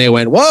horses and they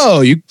went,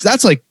 whoa,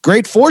 that's like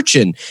great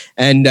fortune.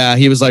 And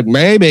he was like,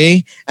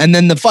 maybe. And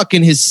then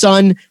his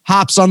son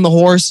hops on the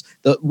horse.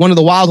 One of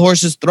the wild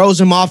horses throws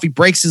him off. He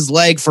breaks his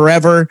leg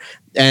forever.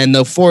 And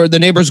the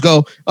neighbors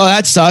go, oh,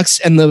 that sucks.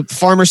 And the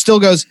farmer still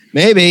goes,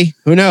 maybe,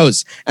 who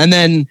knows? And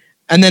then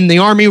the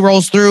army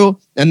rolls through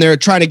and they're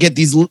trying to get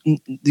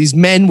these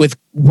men with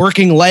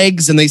working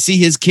legs and they see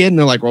his kid and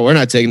they're like, well, we're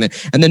not taking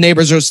that. And the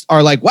neighbors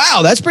are like, wow,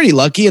 that's pretty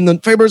lucky. And the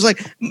neighbor's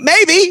like,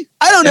 maybe,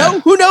 I don't know.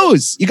 Who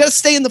knows? You got to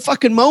stay in the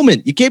fucking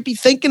moment. You can't be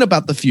thinking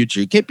about the future.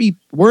 You can't be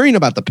worrying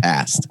about the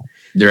past.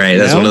 Right.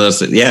 That's one of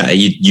those. Yeah.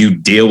 You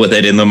deal with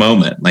it in the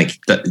moment. Like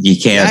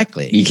you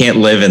can't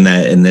live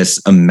in this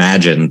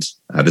imagined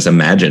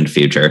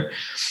future.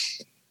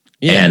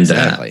 Yeah, and,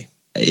 exactly.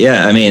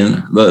 I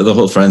mean, the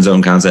whole friend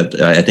zone concept,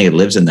 I think it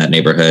lives in that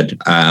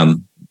neighborhood,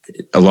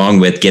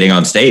 along with getting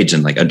on stage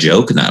and like a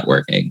joke not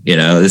working.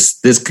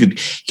 This could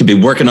be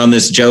working on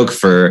this joke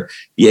for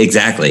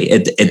exactly.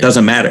 It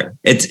doesn't matter.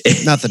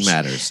 Nothing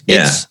matters.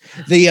 Yeah. It's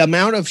the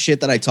amount of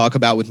shit that I talk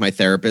about with my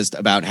therapist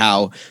about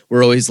how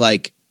we're always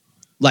like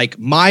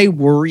my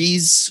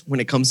worries when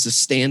it comes to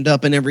stand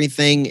up and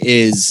everything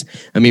is,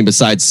 I mean,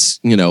 besides,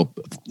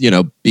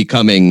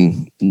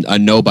 becoming a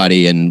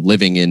nobody and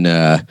living in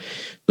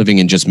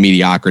just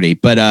mediocrity.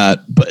 But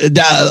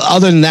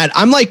other than that,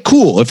 I'm like,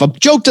 cool. If a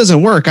joke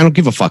doesn't work, I don't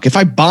give a fuck. If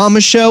I bomb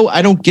a show,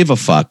 I don't give a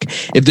fuck.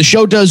 If the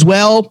show does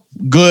well,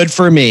 good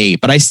for me,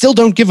 but I still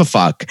don't give a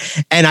fuck.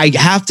 And I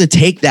have to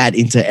take that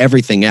into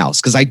everything else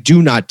because I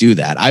do not do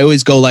that. I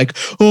always go like,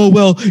 oh,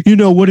 well,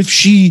 what if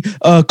she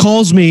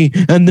calls me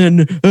and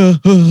then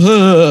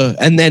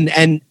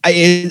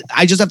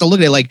I just have to look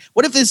at it like,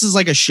 what if this is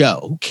like a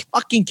show? Who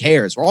fucking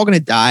cares? We're all going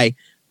to die.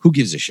 Who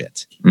gives a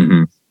shit?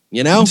 Mm-hmm.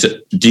 So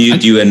do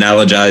you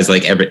analogize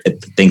like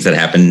things that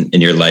happen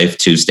in your life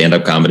to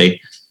stand-up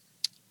comedy?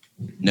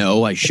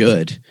 No, I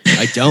should.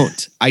 I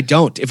don't.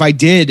 If I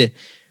did,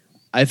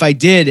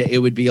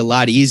 it would be a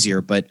lot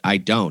easier, but I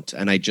don't.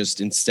 And I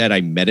just, instead I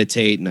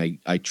meditate and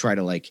I try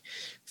to like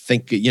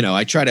think,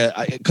 I try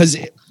to, because,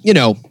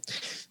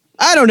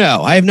 I don't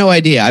know. I have no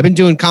idea. I've been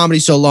doing comedy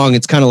so long.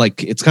 It's kind of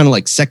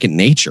like second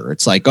nature.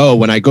 It's like, oh,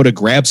 when I go to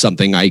grab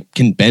something, I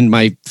can bend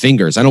my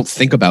fingers. I don't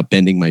think about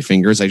bending my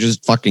fingers. I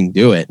just fucking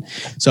do it.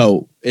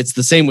 So it's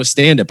the same with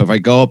stand-up. If I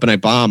go up and I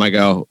bomb, I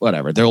go,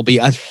 whatever. There will be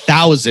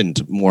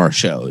 1,000 more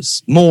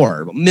shows,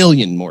 a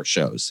million more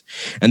shows.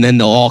 And then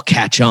they'll all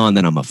catch on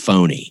that I'm a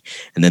phony.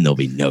 And then there'll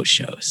be no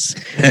shows.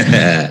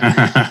 And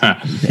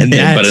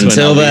but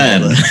until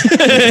then.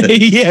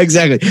 Yeah,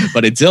 exactly.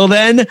 But until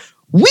then,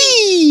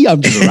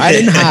 I'm just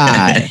riding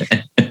high.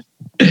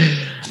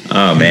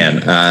 Oh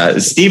man,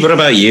 Steve, what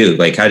about you?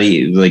 Like, how do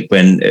you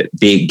when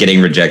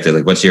getting rejected?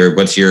 Like, what's your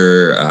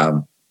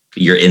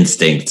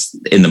instincts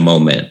in the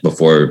moment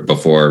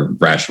before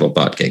rational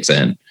thought kicks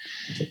in?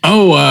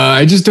 Oh,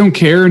 I just don't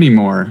care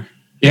anymore.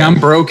 Yeah, I'm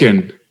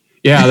broken.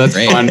 Yeah, that's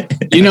fun.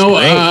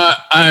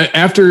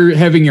 After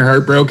having your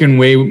heart broken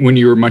when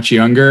you were much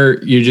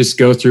younger, you just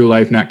go through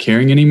life not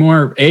caring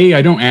anymore.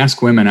 I don't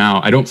ask women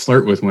out. I don't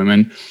flirt with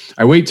women.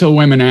 I wait till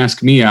women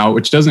ask me out,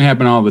 which doesn't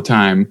happen all the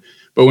time.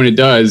 But when it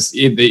does,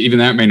 even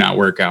that may not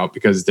work out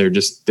because they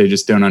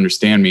just don't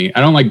understand me.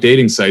 I don't like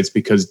dating sites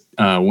because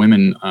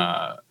women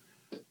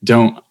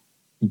don't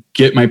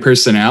get my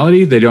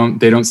personality. They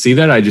don't see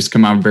that. I just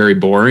come out very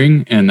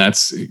boring, and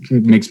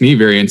makes me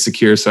very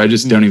insecure. So I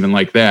just don't even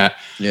like that.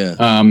 Yeah.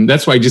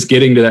 That's why just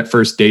getting to that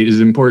first date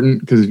is important,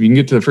 because if you can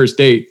get to the first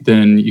date,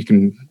 then you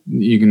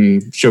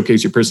can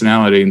showcase your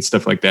personality and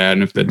stuff like that.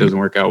 And if that doesn't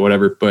work out,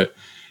 whatever. But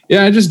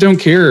yeah, I just don't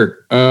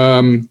care.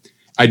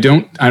 I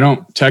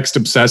don't text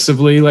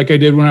obsessively like I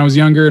did when I was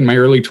younger in my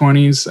early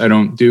 20s. I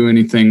don't do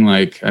anything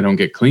I don't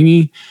get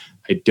clingy.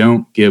 I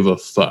don't give a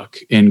fuck.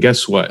 And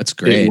guess what? That's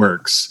great. It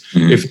works.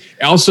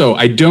 Mm-hmm.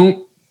 I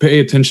don't pay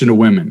attention to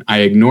women. I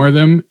ignore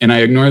them, and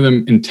I ignore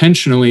them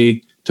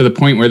intentionally to the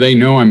point where they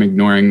know I'm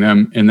ignoring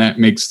them, and that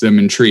makes them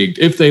intrigued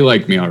if they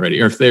like me already,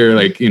 or if they're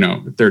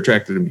if they're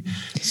attracted to me.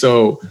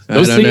 So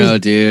I don't know,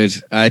 dude.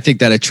 I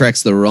think that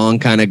attracts the wrong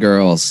kind of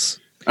girls.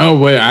 Oh,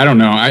 wait, I don't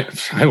know. I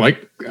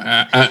like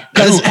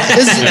because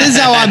this is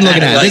how I'm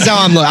looking at it. This is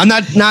how I'm looking. I'm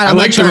not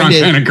the wrong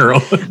kind of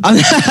girl.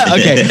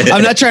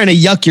 I'm not trying to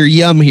yuck your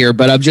yum here,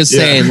 but I'm just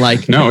saying,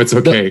 no, it's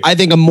okay. I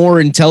think a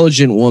more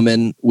intelligent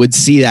woman would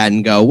see that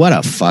and go, "What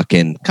a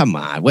fucking come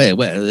on! Wait,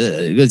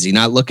 is he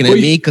not looking at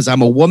me because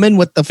I'm a woman?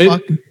 What the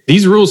fuck?"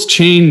 These rules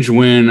change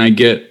when I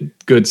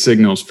get good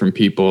signals from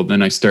people.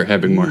 Then I start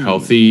having more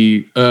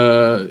healthy,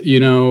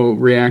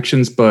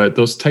 reactions. But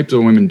those types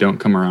of women don't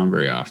come around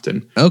very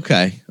often.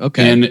 Okay.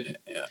 And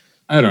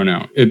I don't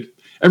know.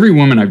 Every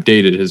woman I've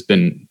dated has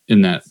been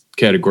in that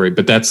category,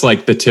 but that's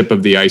like the tip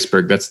of the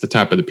iceberg. That's the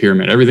top of the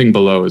pyramid. Everything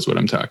below is what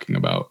I'm talking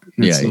about.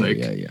 Yeah.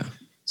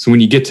 So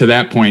when you get to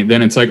that point,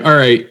 then it's like, all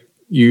right,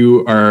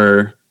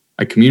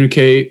 I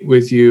communicate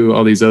with you,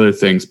 all these other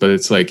things, but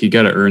it's like, you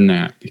got to earn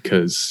that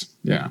because,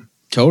 yeah.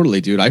 Totally,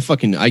 dude. I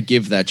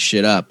give that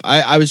shit up.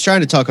 I was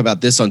trying to talk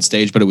about this on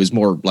stage, but it was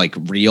more like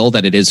real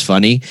that it is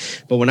funny.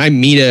 But when I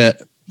meet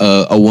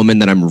a woman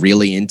that I'm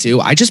really into,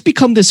 I just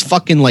become this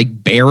fucking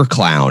like bear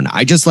clown.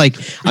 I'm just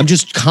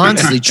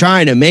constantly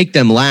trying to make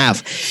them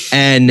laugh.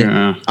 And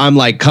I'm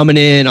like coming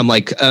in, I'm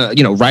like,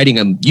 riding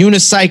a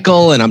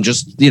unicycle, and I'm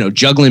just,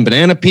 juggling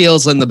banana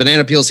peels, and the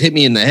banana peels hit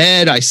me in the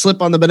head. I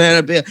slip on the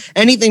banana peel,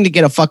 anything to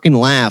get a fucking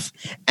laugh.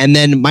 And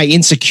then my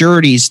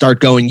insecurities start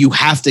going, you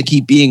have to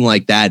keep being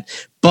like that.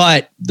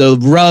 But the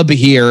rub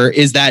here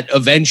is that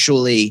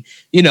eventually,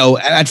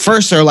 at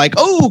first they're like,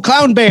 oh,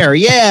 clown bear.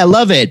 Yeah, I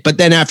love it. But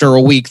then after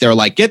a week, they're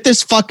like, get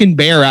this fucking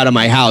bear out of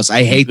my house.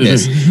 I hate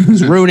this.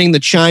 It's ruining the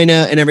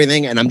china and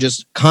everything. And I'm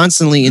just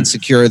constantly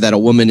insecure that a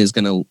woman is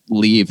going to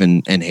leave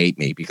and hate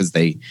me because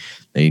they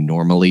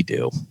normally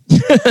do.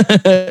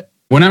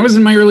 When I was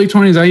in my early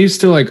 20s, I used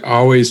to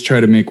always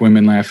try to make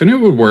women laugh, and it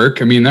would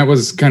work. I mean, that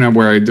was kind of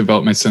where I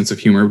developed my sense of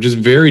humor, which is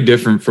very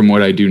different from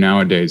what I do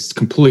nowadays. It's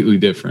completely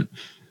different.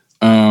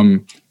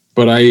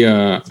 But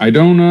I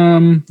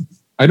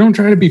don't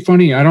try to be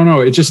funny. I don't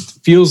know. It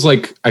just feels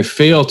like I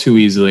fail too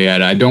easily at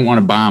it. I don't want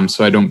to bomb,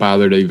 so I don't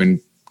bother to even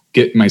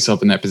get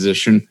myself in that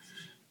position.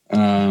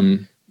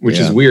 Which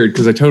is weird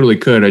because I totally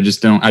could.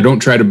 I don't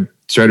try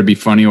to be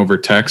funny over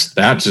text.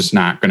 That's just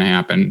not going to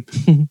happen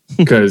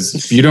because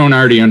if you don't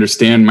already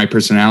understand my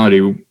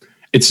personality,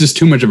 it's just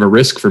too much of a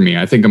risk for me.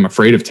 I think I'm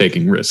afraid of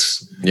taking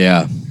risks.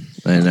 Yeah,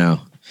 I know.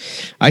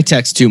 I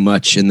text too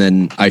much, and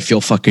then I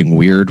feel fucking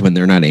weird when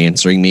they're not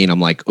answering me. And I'm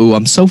like, oh,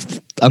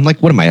 I'm like,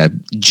 what am I, a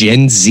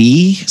Gen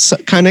Z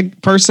kind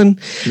of person?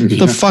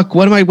 The fuck?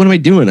 What am I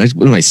doing?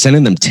 What am I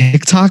sending them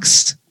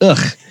TikToks?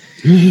 Ugh.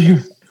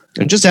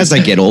 And just as I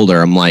get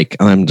older,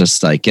 I'm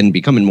just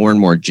becoming more and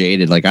more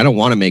jaded. Like, I don't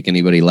want to make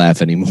anybody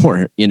laugh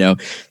anymore.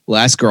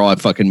 Last girl I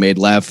fucking made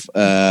laugh,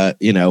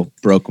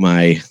 broke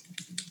my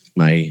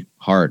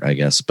heart, I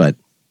guess. But,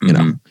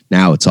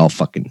 now it's all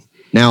fucking,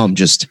 now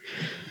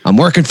I'm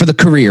working for the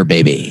career,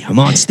 baby. I'm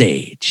on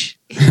stage.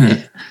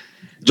 The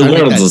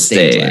world's a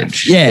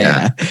stage.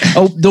 Yeah.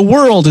 Oh, the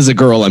world is a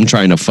girl I'm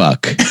trying to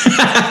fuck.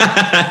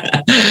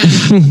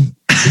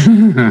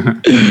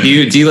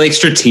 Do you like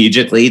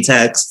strategically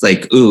text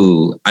like,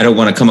 ooh, I don't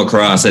want to come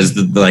across as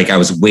like I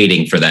was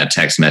waiting for that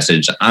text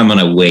message. I'm going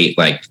to wait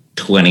like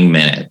 20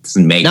 minutes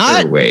and make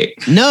her wait.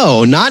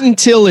 No, not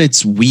until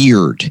it's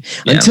weird.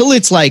 Yeah. Until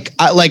it's like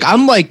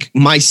I'm like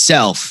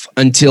myself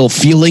until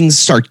feelings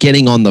start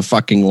getting on the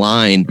fucking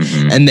line.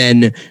 Mm-hmm. And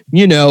then,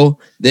 you know,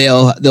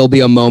 there'll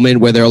be a moment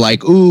where they're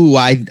like, ooh,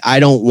 I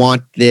don't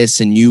want this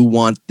and you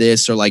want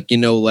this, or like, you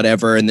know,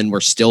 whatever. And then we're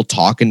still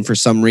talking for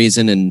some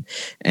reason.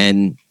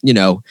 And you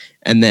know,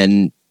 and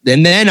then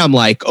I'm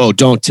like, oh,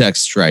 don't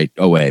text right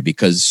away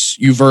because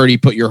you've already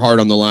put your heart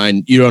on the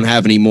line. You don't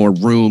have any more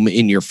room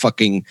in your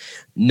fucking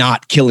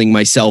not killing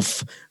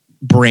myself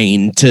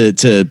brain to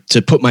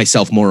put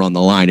myself more on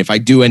the line. If I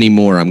do any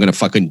more, I'm going to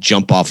fucking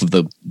jump off of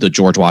the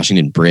George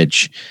Washington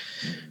Bridge.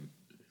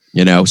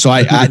 You know, so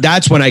I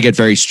that's when I get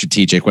very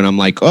strategic, when I'm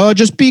like, oh,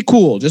 just be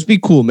cool,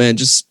 man.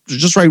 Just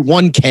write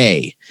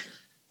 1K.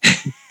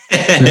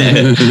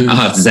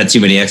 Oh, is that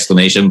too many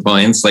exclamation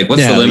points? Like,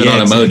 what's the limit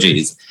on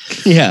emojis?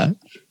 Yeah.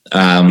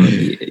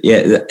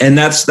 Yeah, and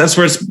that's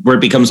where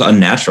it becomes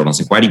unnatural. And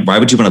it's like, why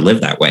would you want to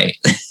live that way?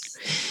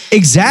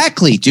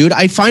 Exactly, dude.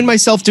 I find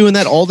myself doing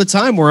that all the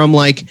time where I'm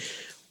like,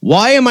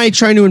 why am I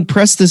trying to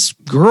impress this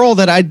girl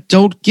that I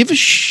don't give a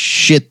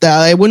shit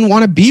that I wouldn't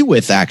want to be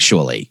with,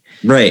 actually?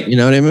 Right. You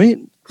know what I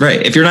mean?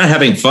 Right. If you're not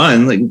having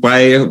fun, like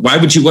why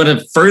would you want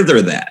to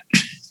further that?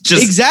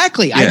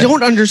 Exactly. Yeah. I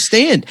don't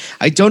understand.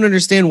 I don't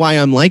understand why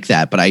I'm like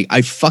that, but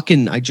I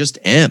just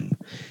am.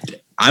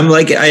 I'm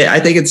like, I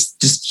think it's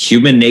just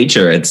human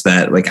nature. It's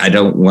that, like, I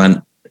don't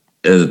want,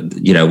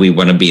 we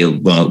want to be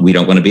alone. We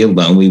don't want to be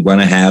alone. We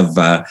want to have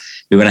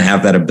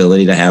that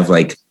ability to have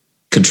like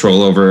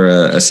control over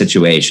a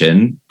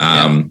situation.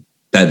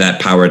 That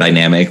power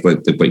dynamic, like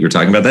what you're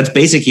talking about, that's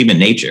basic human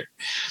nature.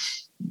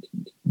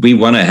 We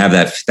want to have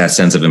that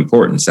sense of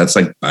importance. That's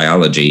like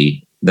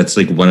biology. That's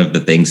like one of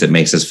the things that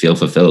makes us feel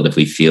fulfilled. If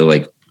we feel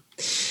like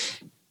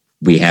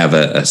we have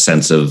a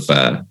sense of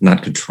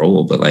not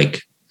control, but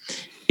like,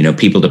 you know,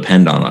 people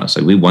depend on us.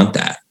 Like, we want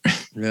that.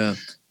 Yeah.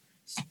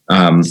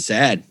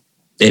 Sad.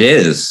 It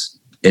is.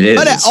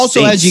 But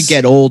also, as you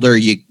get older,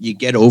 you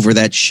get over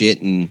that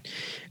shit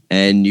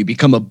and you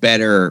become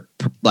better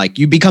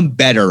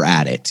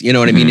at it. You know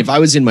what I mean? If I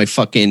was in my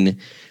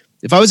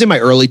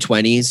early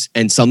 20s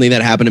and something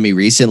that happened to me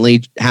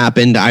recently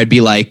happened, I'd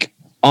be like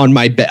on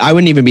my bed. I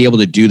wouldn't even be able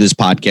to do this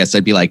podcast.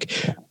 I'd be like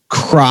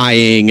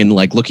crying and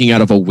like looking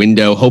out of a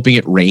window, hoping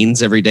it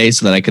rains every day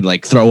so that I could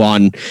like throw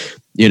on,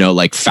 you know,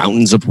 like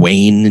Fountains of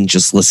Wayne and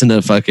just listen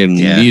to fucking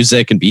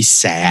music and be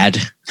sad,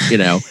 you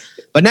know.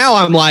 But now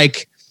I'm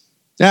like,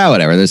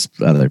 whatever.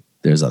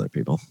 There's other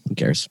people. Who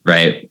cares?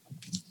 Right.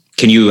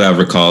 Can you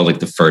recall like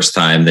the first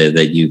time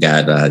that you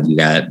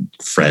got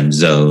friend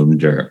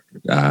zoned or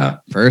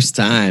first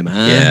time,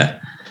 huh?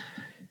 Yeah.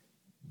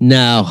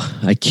 No,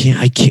 I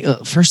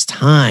can't. First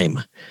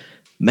time,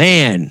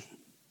 man.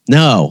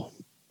 No,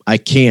 I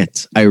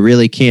can't. I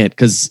really can't.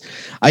 Because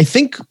I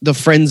think the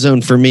friend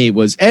zone for me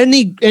was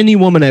any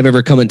woman I've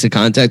ever come into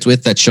contact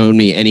with that's shown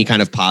me any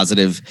kind of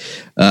positive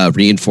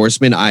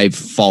reinforcement, I've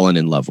fallen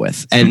in love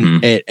with.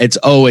 And it's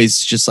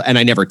always just, and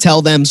I never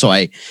tell them. So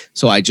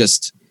I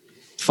just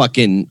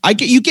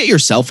you get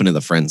yourself into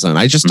the friend zone.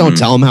 I just don't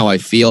tell them how I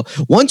feel.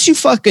 Once you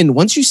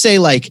say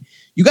like,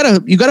 you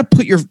gotta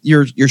put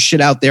your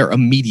shit out there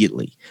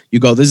immediately. You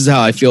go, this is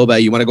how I feel about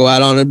you. You want to go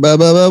out on it, blah,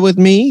 blah, blah, with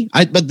me?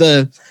 I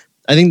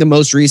think the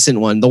most recent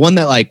one, the one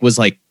that like was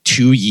like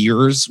 2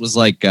 years, was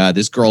like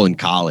this girl in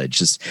college,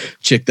 this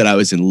chick that I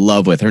was in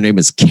love with. Her name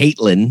is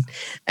Caitlin,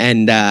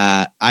 and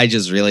I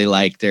just really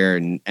liked her,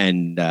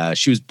 and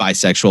she was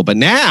bisexual, but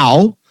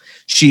now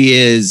she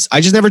is. I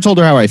just never told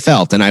her how I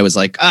felt, and I was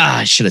like,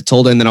 I should have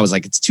told her, and then I was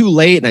like, it's too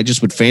late, and I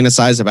just would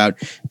fantasize about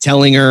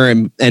telling her,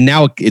 and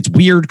now it's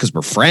weird because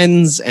we're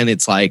friends, and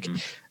it's like,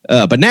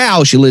 but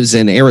now she lives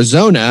in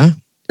Arizona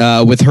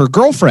with her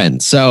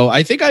girlfriend, so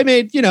I think I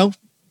made, you know,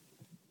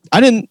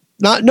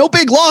 no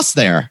big loss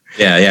there.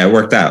 Yeah, it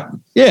worked out.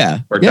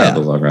 Worked out the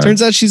long run.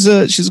 Turns out she's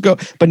a girl.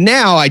 But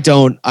now I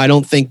don't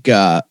think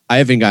I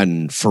haven't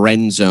gotten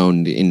friend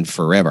zoned in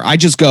forever. I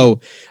just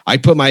go, I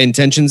put my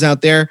intentions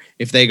out there.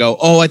 If they go,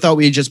 oh, I thought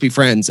we'd just be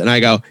friends, and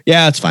I go,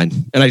 yeah, that's fine,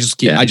 and I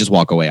just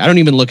walk away. I don't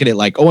even look at it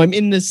like, oh, I'm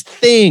in this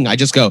thing. I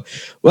just go,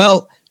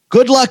 well,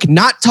 good luck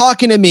not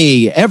talking to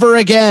me ever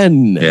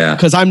again. Yeah,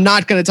 because I'm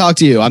not going to talk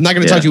to you. I'm not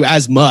going to talk to you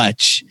as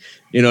much.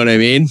 You know what I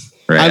mean?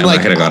 Right, I'm like,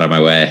 not gonna go out of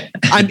my way.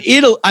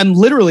 I'm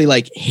literally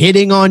like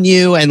hitting on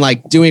you and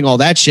like doing all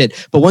that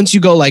shit. But once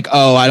you go like,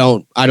 oh, I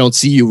don't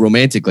see you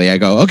romantically, I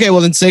go, okay, well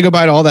then say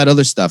goodbye to all that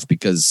other stuff,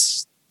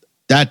 because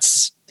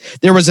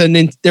there was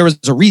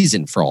a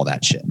reason for all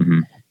that shit.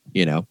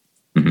 You know?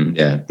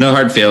 Yeah. No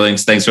hard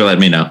feelings. Thanks for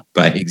letting me know.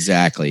 Bye.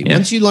 Exactly. Yeah.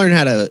 Once you learn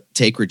how to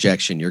take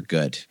rejection, you're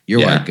good.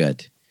 You are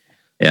good.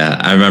 Yeah,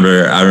 I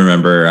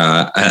remember.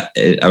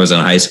 I was in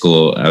high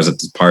school. I was at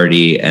this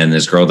party, and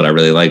this girl that I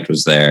really liked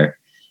was there.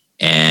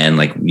 And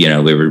like, you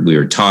know, we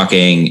were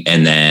talking,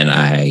 and then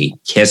I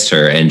kissed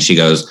her, and she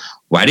goes,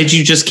 why did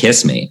you just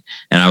kiss me?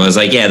 And I was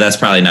like, yeah, that's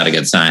probably not a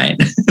good sign.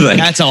 Like,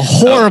 That's a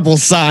horrible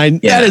sign.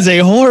 Yeah. That is a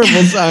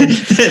horrible sign.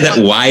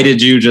 Why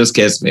did you just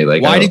kiss me?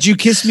 Like, Why did you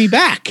kiss me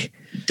back?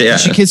 Yeah, Did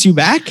she kiss you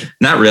back?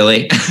 not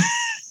really.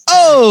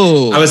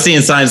 Oh, I was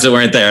seeing signs that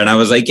weren't there, and I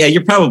was like, yeah,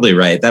 you're probably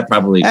right. That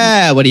probably.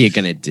 what are you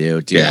gonna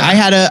do, dude? Yeah. I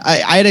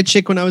had a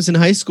chick when I was in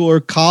high school or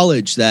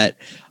college that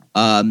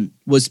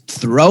was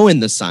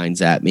throwing the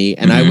signs at me,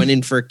 and I Mhm. went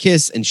in for a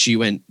kiss, and she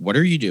went, "What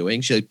are you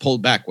doing?" She like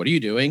pulled back. "What are you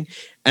doing?"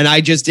 And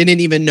I just didn't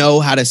even know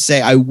how to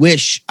say. I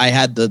wish I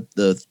had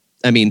the.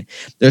 I mean,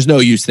 there's no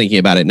use thinking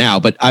about it now,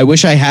 but I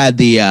wish I had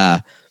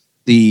the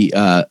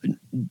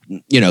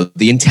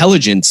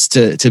intelligence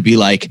to be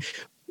like,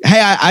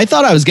 hey, I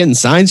thought I was getting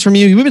signs from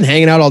you. We've been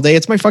hanging out all day.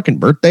 It's my fucking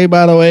birthday,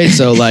 by the way.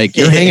 So like,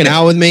 you're hanging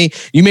out with me.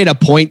 You made a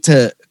point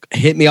to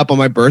hit me up on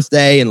my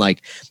birthday, and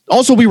like,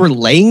 also we were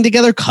laying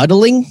together,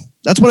 cuddling.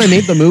 That's when I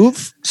made the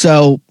move.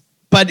 So,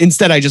 but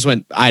instead, I just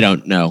went, I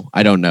don't know.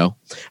 I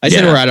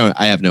said to her,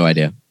 I have no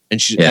idea.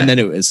 And and then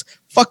it was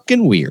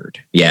fucking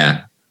weird.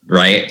 Yeah,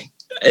 right.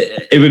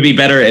 It would be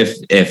better if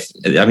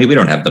I mean, we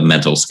don't have the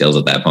mental skills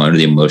at that point or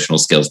the emotional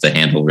skills to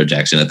handle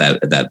rejection at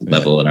that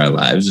level in our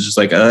lives. It's just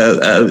like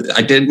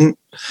I didn't.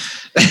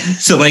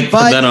 So like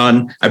from then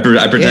on, I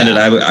pretended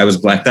I was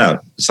blacked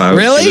out. So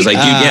really, she was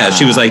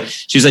like,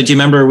 she was like, do you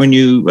remember when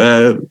you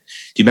do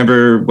you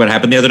remember what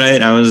happened the other night?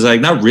 And I was like,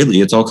 not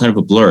really. It's all kind of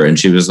a blur. And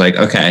she was like,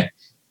 okay,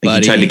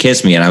 like, you tried to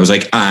kiss me, and I was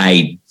like,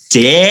 I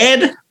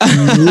did.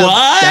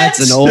 What? That's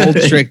an old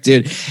trick,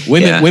 dude.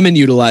 Women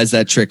utilize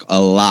that trick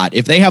a lot.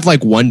 If they have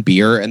like one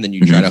beer and then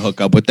you try to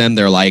hook up with them,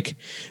 they're like,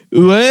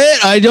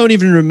 what? I don't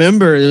even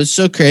remember. It was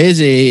so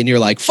crazy. And you're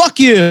like, fuck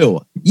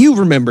you. You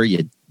remember,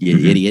 you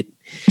idiot.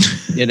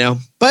 You know?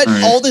 But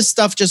all this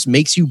stuff just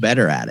makes you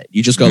better at it.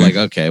 You just go like,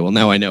 okay, well,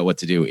 now I know what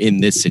to do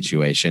in this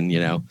situation, you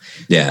know?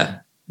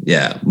 Yeah.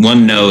 Yeah.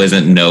 One no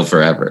isn't no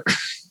forever.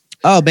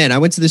 Oh man, I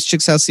went to this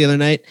chick's house the other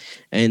night,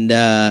 and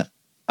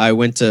I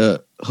went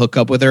to hook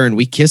up with her, and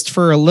we kissed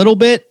for a little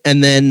bit,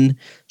 and then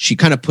she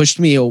kind of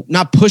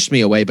not pushed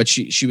me away, but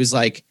she was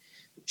like,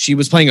 we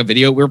were playing a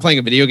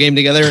video game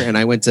together, and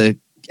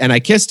I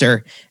kissed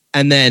her,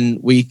 and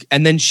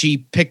then she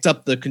picked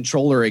up the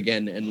controller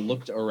again and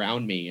looked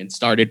around me and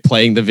started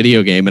playing the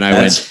video game, and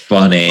That's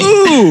funny.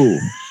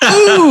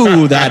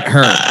 ooh, that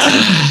hurt.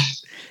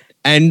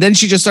 And then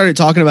she just started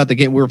talking about the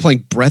game. We were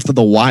playing Breath of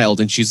the Wild,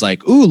 and she's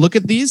like, ooh, look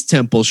at these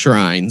temple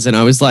shrines. And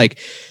I was like,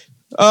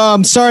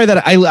 I'm sorry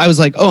that I was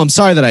like, oh, I'm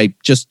sorry that I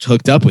just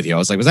hooked up with you. I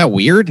was like, was that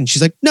weird? And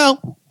she's like,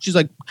 no. She's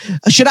like,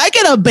 should I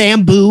get a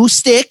bamboo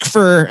stick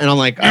for? And I'm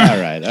like, all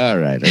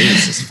right.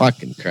 Jesus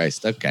fucking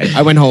Christ. Okay.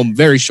 I went home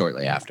very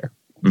shortly after.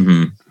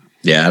 Mm-hmm.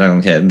 Yeah, I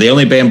don't care. The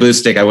only bamboo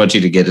stick I want you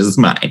to get is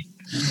mine.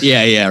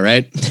 Yeah,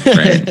 right.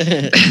 Right.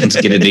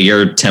 Let's get into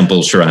your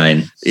temple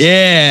shrine.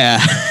 Yeah.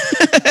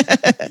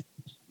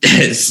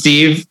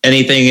 Steve,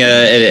 anything?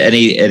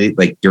 Any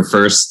like your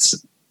first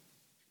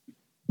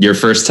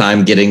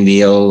time getting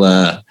the old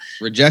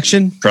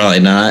rejection? Probably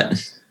not.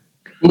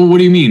 Well, what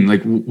do you mean?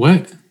 Like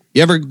what?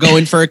 You ever go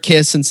in for a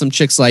kiss and some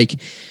chick's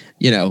like,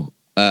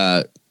 what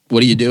are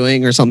you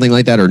doing or something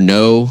like that, or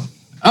no?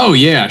 Oh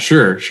yeah,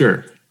 sure.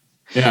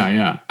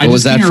 Yeah. What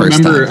was that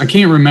first time? I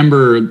can't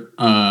remember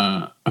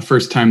a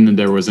first time that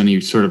there was any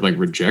sort of like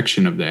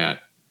rejection of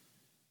that.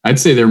 I'd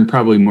say they're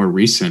probably more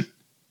recent,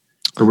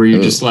 or where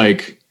you're just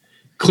like,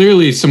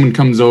 clearly someone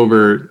comes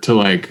over to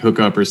like hook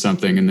up or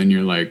something, and then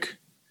you're like,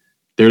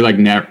 they're like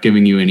not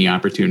giving you any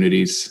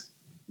opportunities,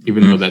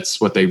 even though that's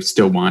what they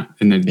still want,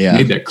 and they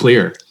made that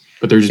clear.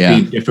 But they're just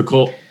being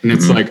difficult, and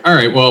it's like, all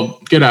right,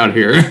 well, get out of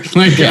here.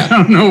 Like, I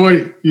don't know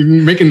what you're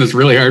making this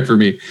really hard for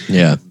me.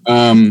 Yeah.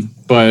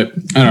 But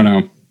I don't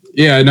know.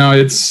 Yeah,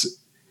 no,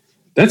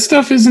 that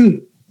stuff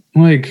isn't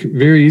like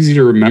very easy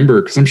to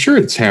remember, because I'm sure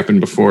it's happened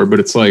before, but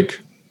it's like,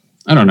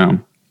 I don't know.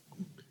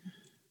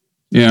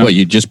 Yeah. What,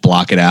 you just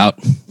block it out?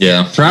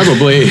 Yeah,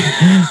 probably.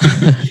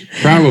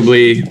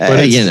 But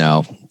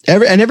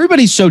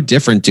everybody's so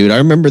different, dude. I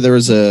remember there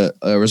was a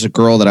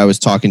girl that I was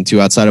talking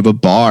to outside of a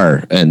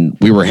bar, and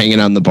we were hanging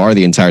out in the bar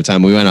the entire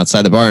time. We went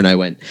outside the bar, and I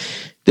went,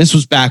 this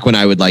was back when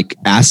I would like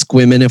ask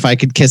women if I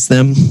could kiss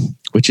them,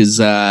 which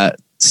is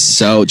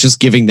so just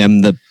giving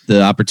them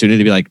the opportunity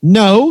to be like,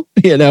 no,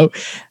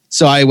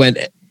 So I went,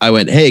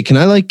 hey, can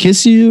I like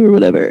kiss you or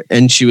whatever?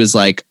 And she was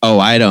like, oh,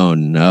 I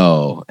don't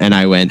know. And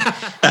I went,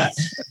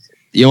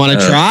 you want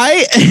to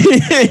try?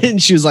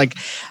 And she was like,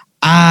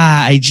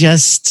 I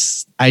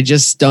just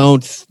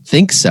don't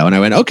think so. And I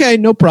went, okay,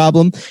 no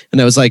problem. And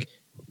I was like,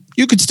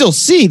 you could still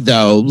see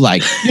though,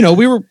 like,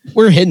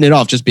 we're hitting it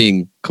off, just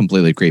being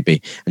completely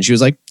creepy. And she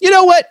was like, you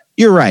know what?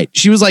 You're right.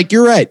 She was like,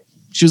 you're right.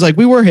 She was like,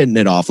 we were hitting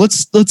it off.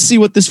 Let's see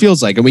what this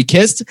feels like. And we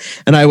kissed,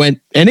 and I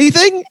went,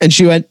 anything? And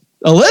she went,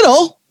 a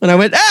little. And I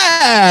went,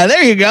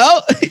 there you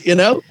go.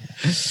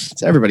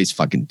 So everybody's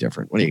fucking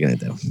different. What are you going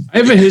to do? I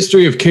have a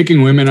history of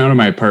kicking women out of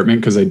my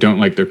apartment because I don't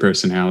like their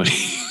personality.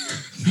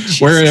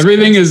 where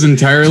everything is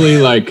entirely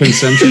like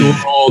consensual.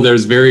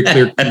 There's very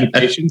clear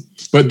communication.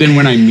 But then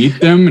when I meet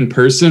them in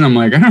person, I'm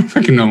like, I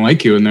don't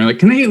like you. And they're like,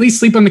 can I at least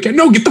sleep on the couch?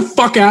 No, get the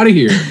fuck out of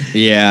here.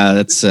 Yeah,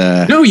 that's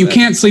no, you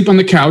can't sleep on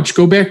the couch.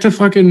 Go back to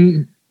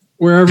fucking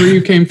wherever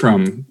you came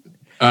from.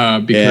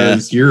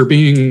 Because you're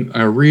being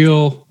a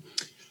real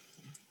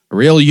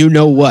you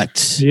know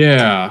what.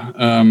 Yeah.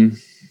 I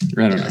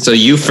don't know. So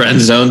you friend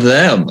zoned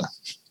them.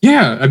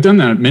 Yeah, I've done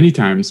that many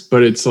times,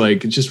 but it's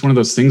like it's just one of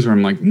those things where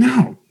I'm like,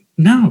 no,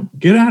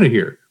 get out of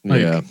here.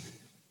 Like, yeah.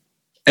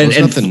 And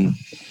Nothing,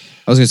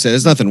 I was gonna say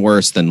there's nothing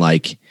worse than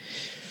like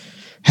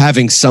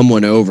having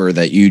someone over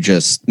that you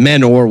just,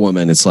 men or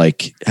women, it's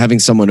like having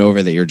someone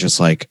over that you're just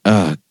like,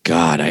 oh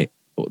God,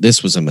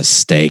 this was a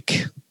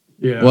mistake.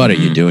 Yeah. What are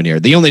you doing here?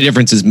 The only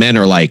difference is men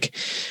are like,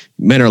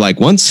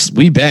 once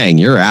we bang,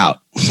 you're out.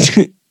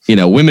 You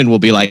know, women will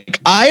be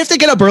like, I have to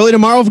get up early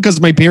tomorrow because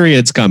my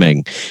period's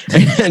coming.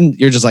 And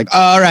you're just like,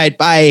 all right,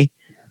 bye.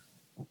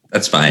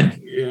 That's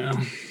fine. Yeah.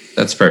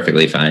 That's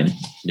perfectly fine.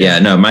 Yeah,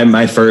 no,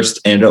 my first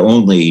and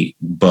only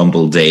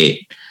Bumble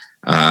date,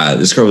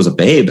 this girl was a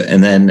babe.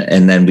 And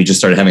then we just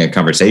started having a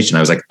conversation.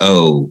 I was like,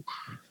 oh,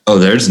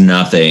 there's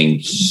nothing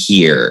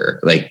here.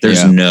 Like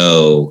there's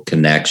no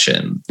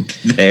connection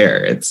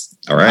there. It's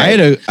all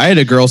right. I had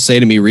a girl say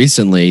to me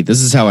recently,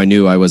 this is how I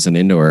knew I wasn't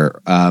into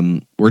her.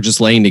 We're just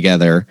laying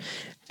together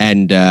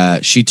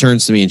and she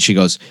turns to me and she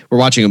goes, we're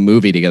watching a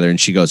movie together. And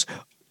she goes,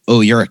 oh,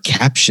 you're a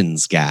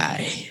captions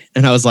guy.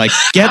 And I was like,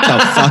 get the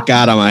fuck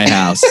out of my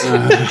house.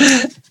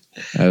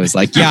 I was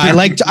like, yeah,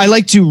 I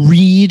like to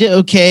read.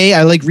 Okay.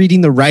 I like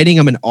reading the writing.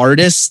 I'm an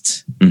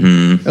artist.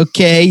 Mm-hmm.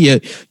 Okay.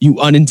 You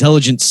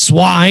unintelligent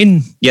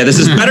swine. Yeah, this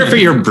is better for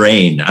your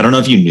brain. I don't know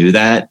if you knew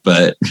that,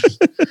 but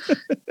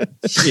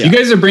You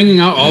guys are bringing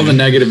out all the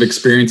negative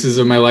experiences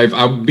of my life.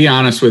 I'll be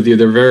honest with you.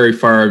 They're very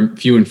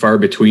few and far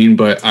between,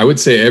 but I would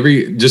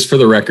say just for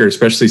the record,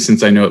 especially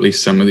since I know at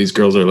least some of these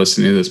girls are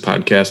listening to this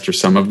podcast or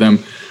some of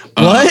them.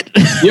 What?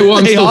 Yeah, well,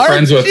 I'm still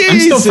friends with.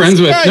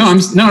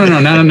 Christ. None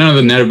of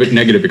the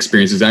negative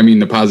experiences. I mean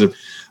the positive.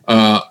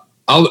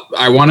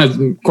 I want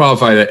to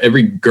qualify that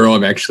every girl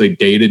I've actually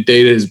dated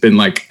has been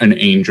like an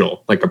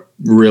angel, like a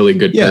really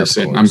good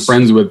person. I'm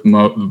friends with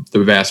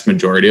the vast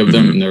majority of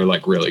them, and they're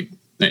like really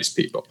nice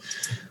people.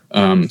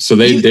 So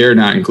they're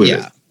not included.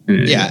 Yeah.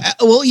 Yeah.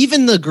 Well,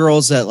 even the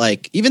girls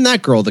even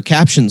that girl, the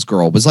captions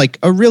girl, was like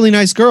a really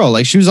nice girl.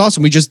 Like she was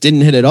awesome. We just didn't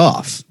hit it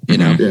off, you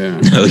know?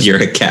 Yeah. oh,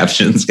 you're a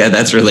captions guy.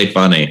 That's really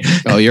funny.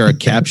 Oh, you're a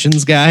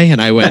captions guy?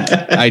 And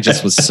I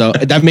just was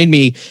that made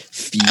me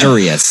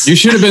furious. You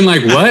should have been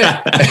like, what?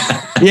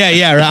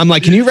 Yeah. I'm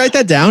like, can you write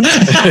that down?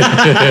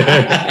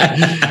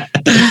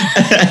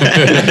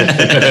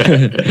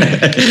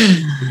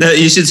 No,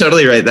 you should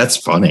totally write. That's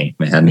funny,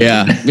 man.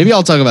 Yeah. Maybe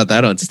I'll talk about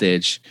that on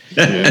stage.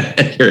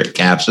 You're a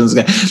captions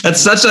guy. That's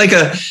such like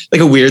a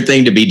weird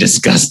thing to be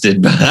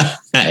disgusted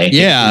by.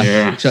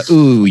 Yeah. So,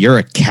 ooh, you're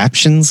a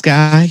captions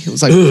guy? It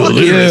was like, fuck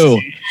you.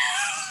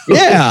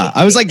 Yeah.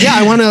 I was like, yeah,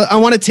 I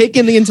want to take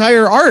in the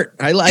entire art.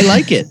 I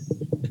like it.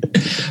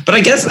 But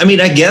I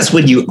guess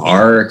when you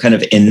are kind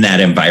of in that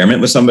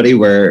environment with somebody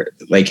where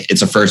like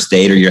it's a first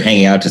date or you're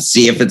hanging out to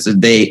see if it's a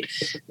date,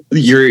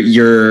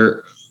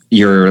 you're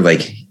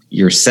like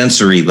your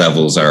sensory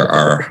levels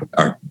are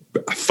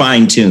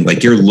fine tuned.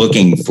 Like you're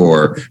looking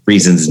for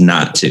reasons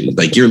not to.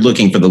 Like you're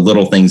looking for the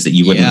little things that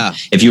you wouldn't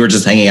if you were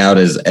just hanging out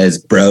as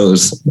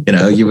bros. You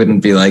know, you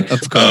wouldn't be like,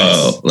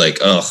 captions.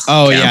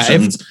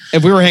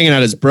 If we were hanging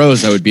out as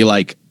bros, I would be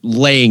like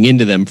laying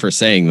into them for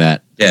saying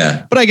that.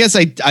 Yeah. But I guess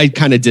I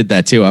kind of did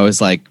that too. I was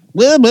like,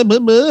 blah, blah, blah,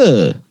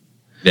 blah.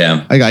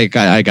 Yeah. I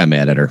got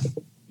mad at her.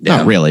 Yeah.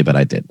 Not really, but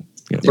I did.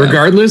 You know.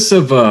 Regardless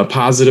of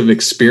positive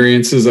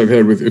experiences I've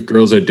had with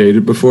girls I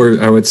dated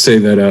before, I would say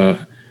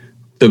that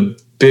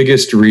the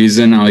biggest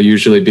reason I'll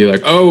usually be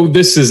like, oh,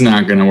 this is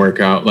not going to work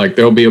out. Like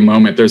there'll be a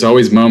moment. There's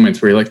always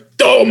moments where you're like,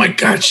 oh my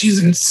God,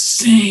 she's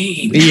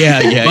insane.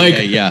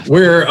 Yeah.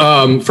 Where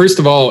first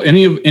of all,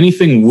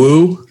 anything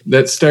woo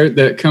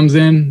that comes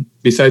in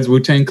besides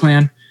Wu-Tang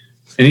Clan,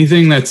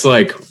 anything that's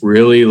like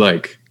really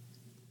like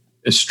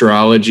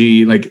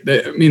astrology, like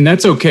I mean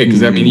that's okay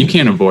because I mean you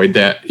can't avoid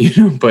that, you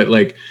know. But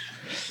like,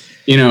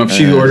 you know, if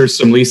she orders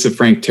some Lisa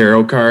Frank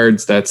tarot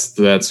cards, that's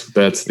the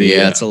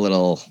it's a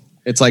little.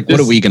 It's like, what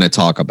are we going to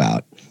talk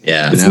about?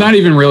 Yeah, it's not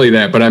even really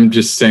that, but I'm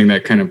just saying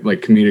that kind of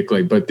like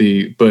comedically. But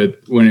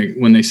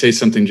when they say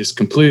something just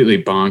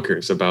completely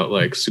bonkers about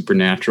like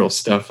supernatural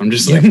stuff, I'm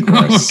just like,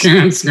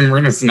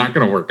 it's not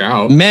going to work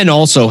out. Men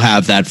also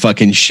have that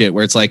fucking shit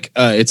where it's like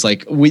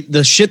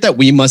the shit that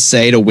we must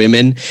say to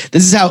women.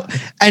 This is how,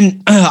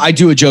 and I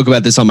do a joke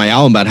about this on my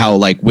album about how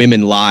like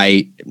women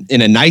lie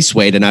in a nice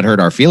way to not hurt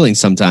our feelings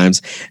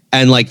sometimes.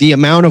 And like the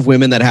amount of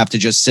women that have to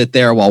just sit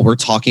there while we're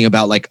talking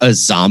about like a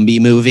zombie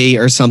movie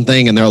or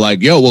something. And they're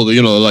like, yo, well,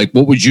 you know, like,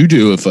 what would you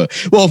do if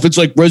it's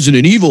like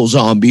Resident Evil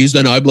zombies,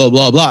 then I blah,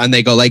 blah, blah. And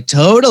they go like,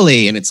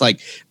 totally. And it's like,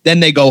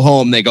 then they go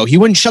home, they go, he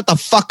wouldn't shut the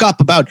fuck up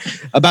about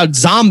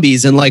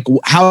zombies and like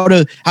how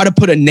to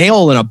put a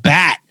nail in a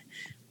bat.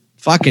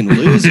 Fucking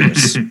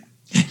losers.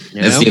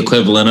 It's the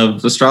equivalent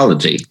of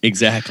astrology.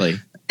 Exactly.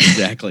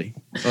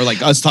 Or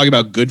like us talking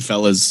about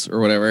Goodfellas or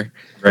whatever.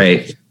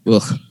 Right.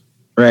 Ugh.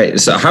 Right.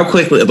 So how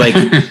quickly, like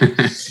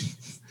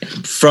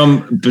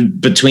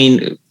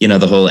between,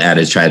 the whole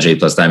adage tragedy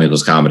plus time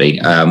equals comedy.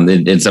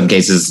 In some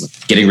cases,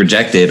 getting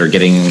rejected or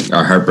getting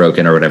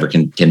heartbroken or whatever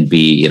can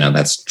be,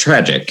 that's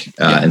tragic.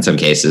 In some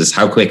cases,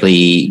 how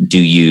quickly do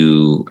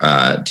you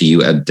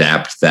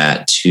adapt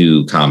that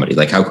to comedy?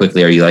 Like how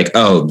quickly are you like,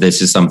 oh,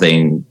 this is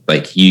something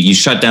like you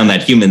shut down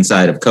that human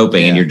side of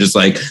coping and you're just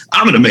like,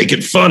 I'm going to make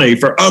it funny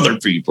for other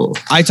people.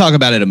 I talk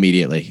about it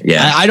immediately.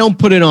 Yeah. I don't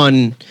put it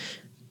on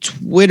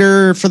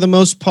Twitter for the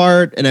most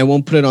part, and I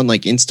won't put it on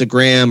like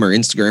Instagram or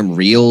Instagram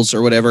Reels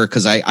or whatever,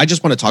 because I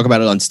just want to talk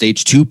about it on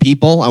stage to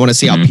people. I want to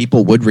see how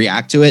people would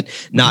react to it,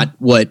 not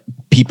what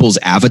people's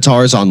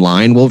avatars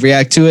online will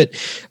react to it.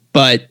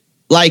 But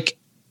like,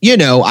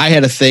 I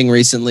had a thing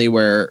recently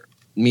where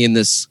me and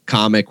this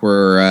comic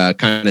were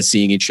kind of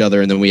seeing each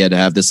other, and then we had to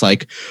have this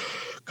like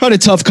kind of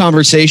tough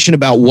conversation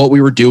about what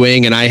we were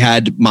doing, and I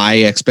had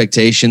my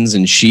expectations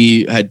and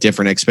she had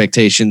different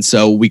expectations,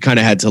 so we kind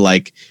of had to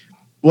like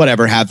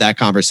have that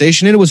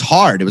conversation. And it was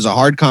hard. It was a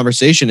hard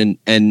conversation.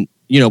 And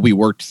we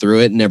worked through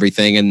it and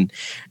everything. And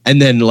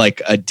then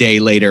like a day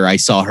later, I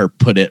saw her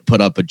put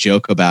up a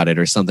joke about it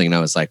or something. And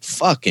I was like,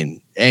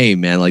 fucking, hey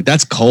man, like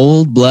that's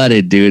cold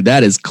blooded, dude.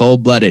 That is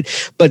cold blooded.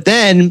 But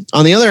then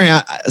on the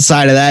other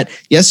side of that,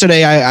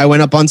 yesterday I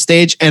went up on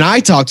stage and I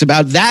talked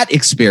about that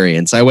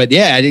experience. I went,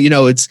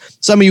 it's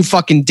some of you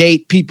fucking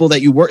date people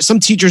that you work.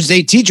 Some teachers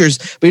date teachers,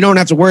 but you don't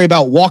have to worry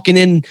about walking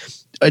in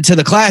to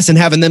the class and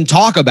having them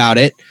talk about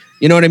it.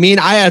 You know what I mean?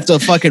 I have to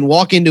fucking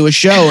walk into a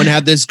show and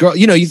have this girl,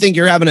 you think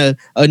you're having a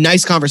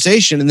nice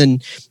conversation and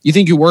then you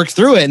think you work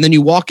through it. And then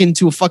you walk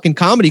into a fucking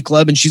comedy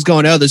club and she's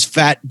going, oh, this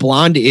fat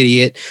blonde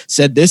idiot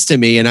said this to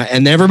me.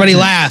 And everybody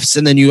laughs.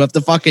 And then you have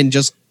to fucking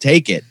just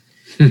take it.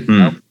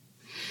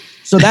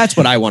 So that's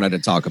what I wanted to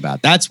talk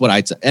about. That's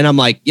what and I'm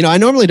like, I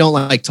normally don't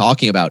like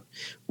talking about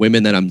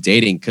women that I'm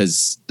dating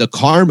because the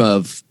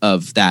karma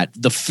of that,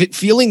 the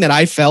feeling that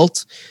I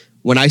felt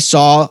when I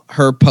saw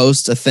her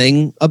post a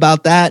thing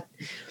about that,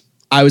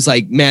 I was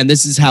like, man,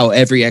 this is how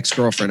every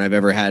ex-girlfriend I've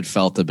ever had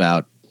felt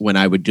about when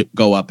I would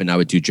go up and I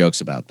would do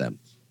jokes about them.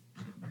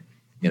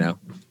 I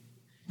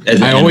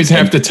always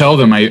have to tell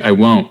them I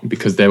won't,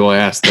 because they will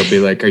ask. They'll be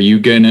like, are you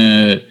going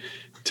to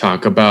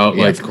talk about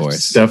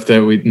stuff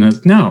that we...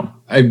 No.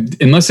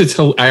 Unless it's...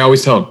 I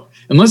always tell them,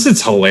 unless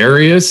it's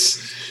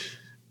hilarious,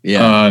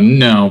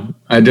 no.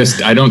 I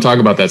don't talk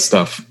about that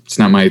stuff. It's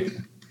not my...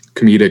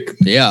 comedic.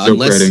 Yeah,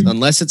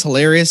 unless it's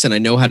hilarious and I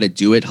know how to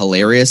do it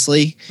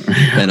hilariously,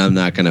 then I'm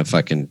not gonna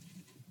fucking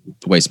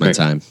waste my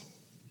time.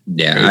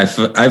 Yeah,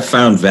 I've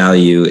found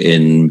value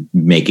in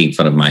making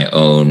fun of my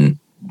own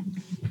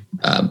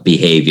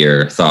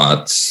behavior,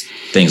 thoughts,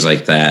 things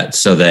like that,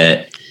 so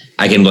that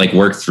I can like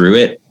work through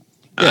it.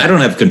 Yeah. I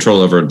don't have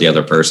control over the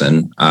other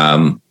person,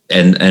 and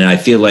I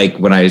feel like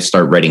when I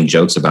start writing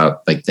jokes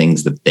about like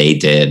things that they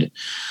did,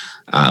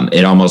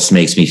 it almost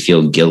makes me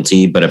feel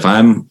guilty. But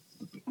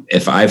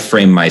if I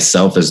frame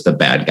myself as the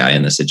bad guy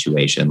in the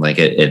situation, like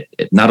it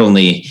not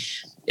only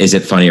is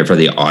it funnier for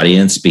the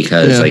audience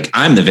because like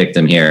I'm the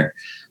victim here.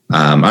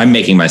 I'm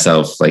making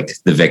myself like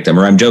the victim,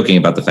 or I'm joking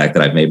about the fact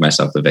that I've made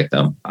myself the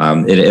victim.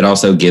 It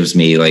also gives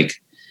me like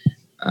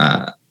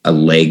a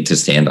leg to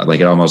stand on.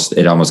 Like it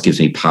almost gives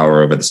me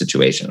power over the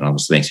situation. It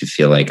almost makes me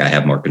feel like I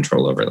have more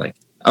control over like,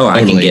 oh,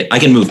 totally. I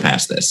can move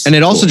past this. And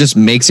it also just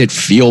makes it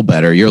feel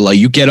better. You're like,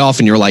 you get off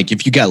and you're like,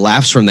 if you get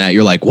laughs from that,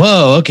 you're like,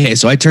 whoa, okay.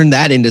 So I turned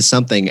that into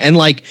something. And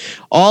like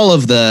all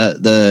of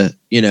the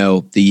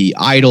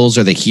idols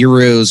or the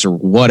heroes or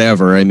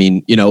whatever. I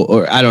mean,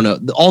 or I don't know,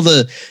 all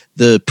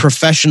the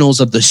professionals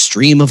of the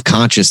stream of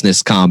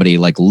consciousness comedy,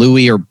 like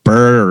Louis or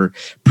Burr or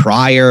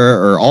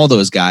Pryor or all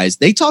those guys,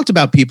 they talked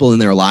about people in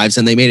their lives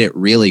and they made it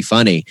really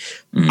funny.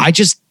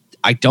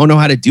 I don't know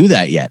how to do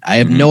that yet. I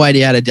have no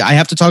idea how to do. I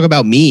have to talk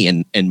about me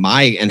and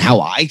how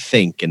I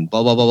think and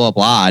blah, blah, blah, blah,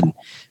 blah. And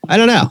I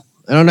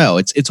don't know.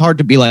 It's hard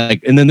to be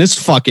like, and then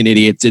this fucking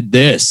idiot did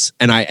this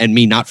and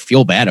me not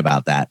feel bad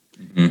about that.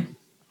 Mm-hmm.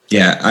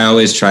 Yeah. I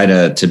always try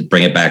to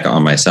bring it back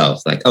on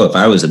myself. Like, oh, if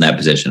I was in that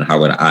position, how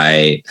would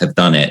I have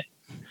done it?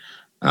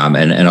 And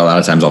a lot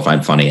of times I'll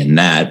find funny in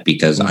that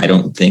because I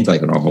don't think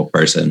like a normal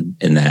person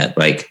in that,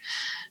 like,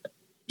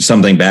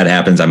 something bad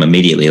happens, I'm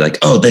immediately like,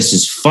 oh, this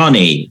is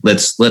funny.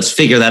 Let's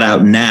figure that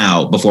out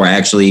now before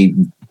actually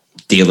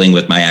dealing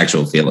with my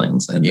actual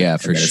feelings. And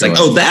for it's sure. like,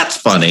 oh, that's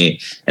funny.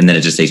 And then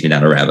it just takes me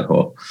down a rabbit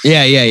hole.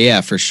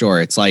 Yeah, for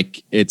sure. It's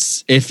like,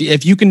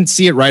 if you can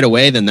see it right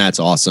away, then that's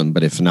awesome.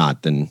 But if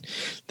not, then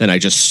I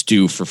just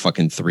stew for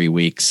fucking 3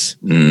 weeks.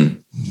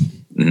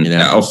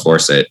 Yeah, I'll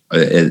force it.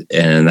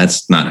 And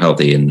that's not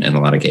healthy in a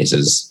lot of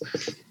cases.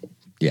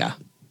 Yeah.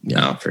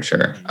 No, for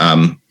sure.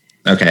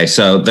 Okay,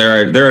 so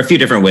there are a few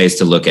different ways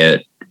to look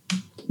at,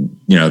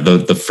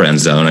 the friend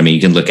zone. I mean, you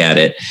can look at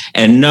it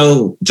and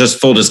just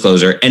full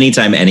disclosure,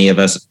 anytime any of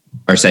us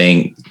are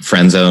saying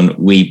friend zone,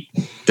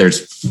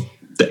 there's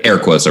the air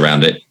quotes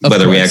around it, Of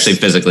whether we course. actually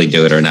physically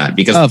do it or not.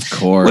 Because Of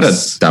course. what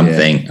a dumb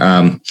thing.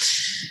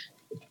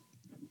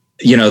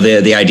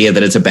 The idea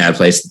that it's a bad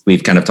place,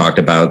 we've kind of talked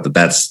about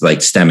that's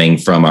like stemming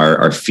from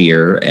our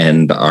fear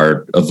and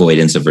our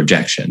avoidance of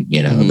rejection.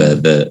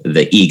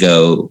 The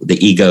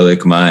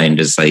egoic mind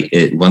is like,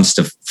 it wants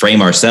to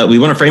frame ourselves. We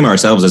want to frame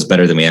ourselves as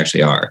better than we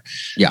actually are.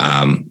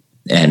 Yeah.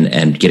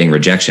 And getting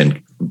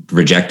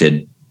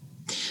rejected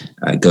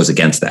goes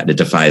against that. It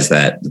defies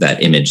that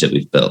image that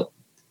we've built.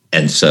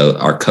 And so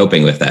our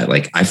coping with that,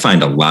 like I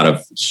find a lot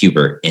of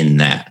humor in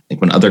that. Like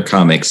when other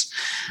comics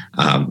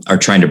are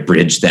trying to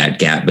bridge that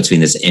gap between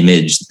this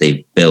image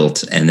they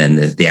built and then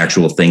the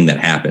actual thing that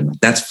happened.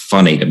 That's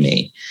funny to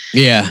me.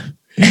 Yeah.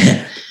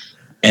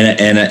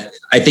 and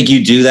I think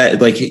you do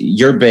that. Like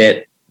your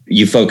bit,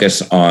 you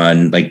focus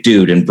on like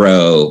dude and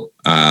bro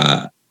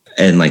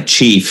and like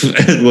chief.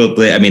 Well,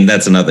 I mean,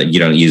 that's another, you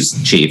don't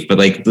use chief, but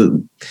like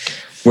the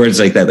words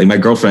like that, like my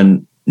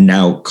girlfriend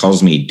now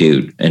calls me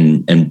dude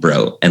and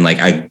bro. And like,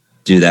 I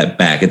do that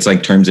back. It's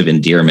like terms of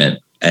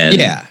endearment. And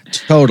yeah,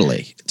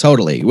 totally.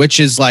 Which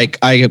is like,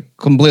 I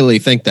completely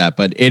think that,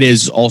 but it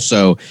is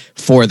also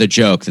for the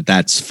joke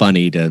that's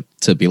funny to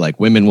be like,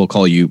 women will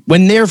call you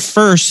when they're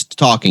first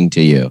talking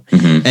to you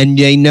and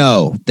they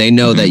know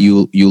that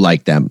you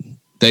like them.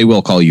 They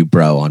will call you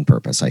bro on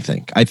purpose. I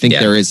think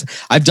there is,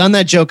 I've done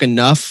that joke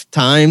enough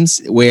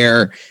times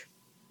where,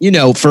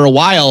 for a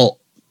while,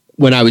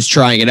 when I was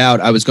trying it out,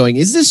 I was going,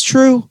 is this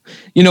true?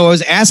 I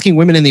was asking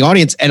women in the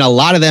audience and a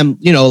lot of them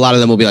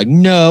will be like,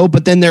 no,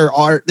 but then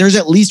there's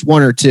at least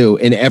one or two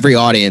in every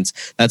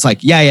audience that's like,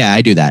 yeah,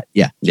 I do that.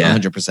 Yeah.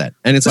 100%.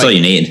 And it's that's all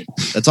you need.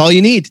 That's all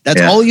you need.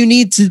 That's all you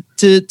need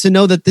to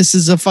know that this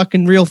is a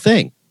fucking real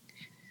thing.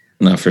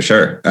 No, for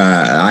sure.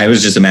 I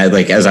was just imagining,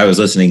 like, as I was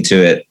listening to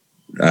it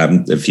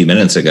a few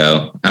minutes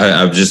ago,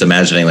 I was just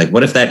imagining, like,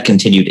 what if that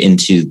continued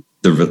into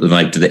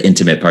the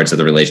intimate parts of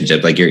the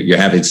relationship? Like you're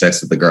having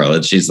sex with the girl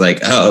and she's like,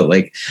 oh,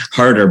 like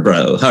harder,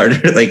 bro,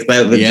 harder. Like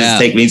that would just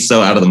take me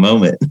so out of the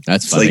moment.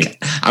 That's funny. Like,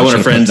 I want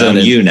to friend zone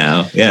you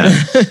now. Yeah.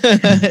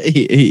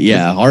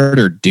 Yeah.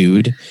 Harder,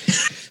 dude.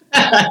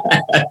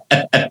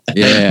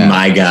 Yeah.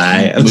 My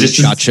guy.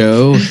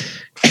 Muchacho.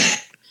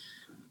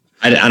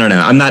 I don't know.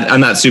 I'm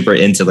not super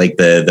into like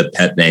the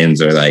pet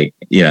names or like,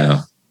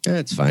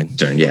 That's fine.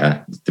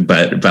 Yeah.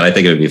 But I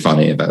think it would be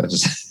funny if I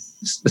was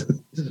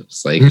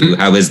it's like,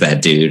 how is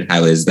that, dude?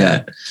 How is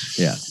that?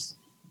 Yeah.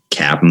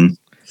 Captain.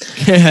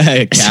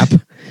 Cap.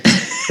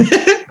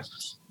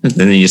 And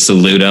then you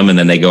salute them and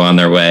then they go on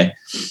their way.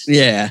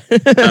 Yeah.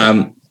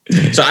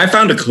 So I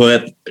found a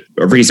clip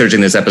researching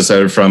this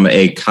episode from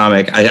a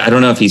comic. I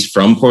don't know if he's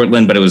from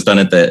Portland, but it was done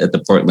at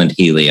the Portland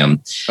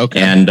Helium.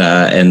 Okay. And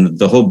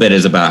the whole bit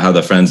is about how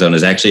the friend zone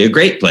is actually a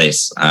great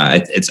place.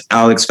 It's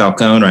Alex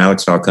Falcone. I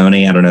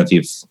don't know if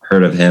you've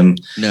heard of him.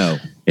 No.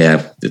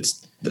 Yeah.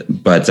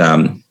 I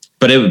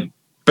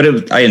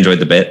enjoyed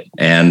the bit.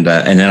 And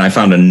then I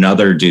found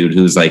another dude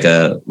who's like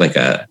a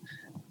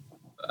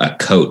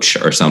coach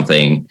or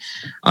something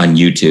on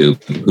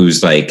YouTube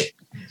who's like,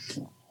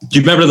 do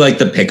you remember like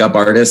the pickup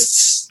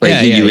artists? Like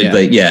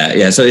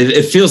So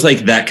it feels like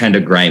that kind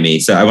of grimy.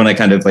 So I want to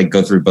kind of like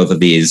go through both of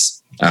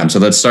these. So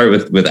let's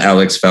start with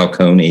Alex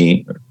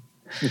Falcone.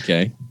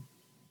 Okay.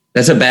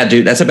 That's a bad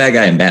dude. That's a bad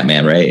guy in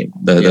Batman, right?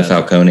 The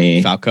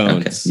Falcone.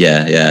 Falcones.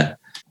 Okay. Yeah.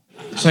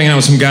 I was hanging out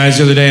with some guys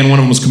the other day, and one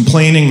of them was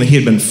complaining that he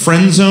had been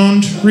friend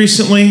zoned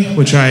recently,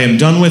 which I am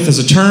done with as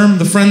a term,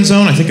 the friend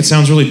zone. I think it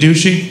sounds really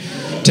douchey.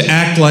 To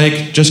act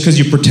like just because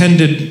you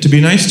pretended to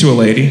be nice to a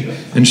lady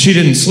and she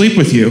didn't sleep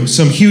with you,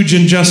 some huge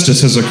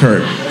injustice has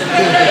occurred.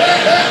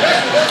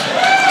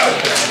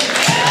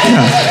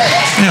 Yeah.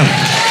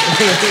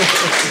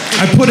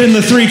 I put in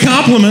the 3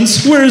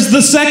 compliments. Where's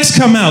the sex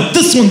come out?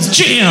 This one's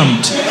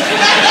jammed.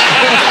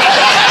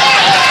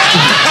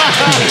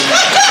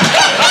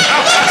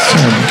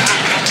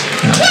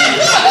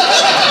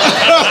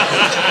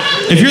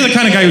 If you're the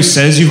kind of guy who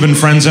says you've been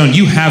friend zoned,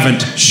 you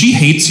haven't. She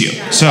hates you.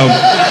 So.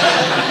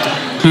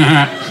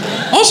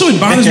 Also, it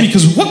bothers me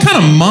because what kind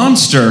of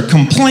monster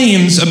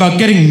complains about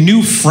getting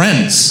new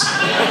friends?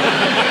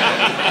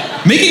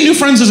 Making new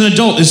friends as an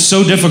adult is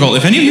so difficult.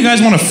 If any of you guys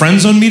want to friend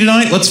zone me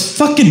tonight, let's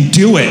fucking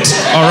do it,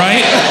 all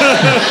right?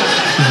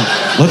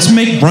 Let's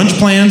make brunch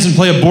plans and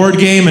play a board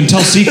game and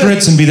tell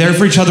secrets and be there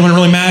for each other when it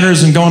really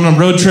matters and go on a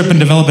road trip and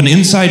develop an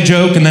inside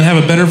joke and then have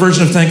a better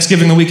version of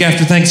Thanksgiving the week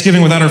after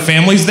Thanksgiving without our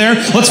families there.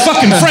 Let's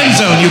fucking friend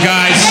zone, you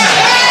guys.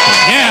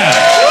 Yeah.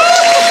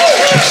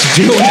 Let's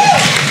do it.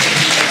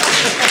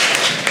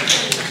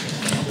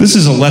 This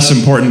is a less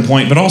important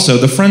point, but also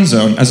the friend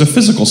zone as a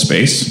physical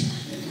space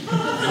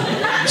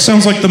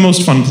sounds like the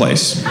most fun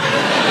place.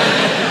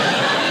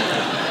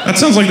 That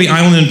sounds like the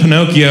island in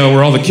Pinocchio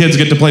where all the kids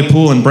get to play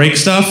pool and break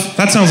stuff.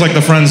 That sounds like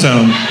the friend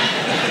zone.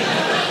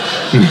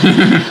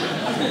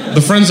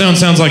 The friend zone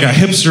sounds like a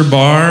hipster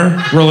bar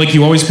where like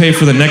you always pay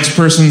for the next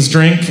person's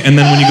drink, and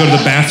then when you go to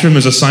the bathroom,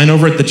 there's a sign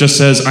over it that just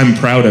says, "I'm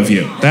proud of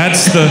you."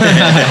 That's the...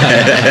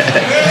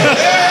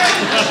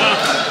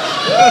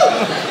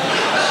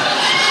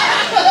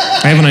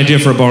 I have an idea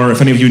for a bar.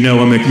 If any of you know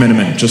a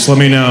McMiniman, just let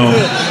me know.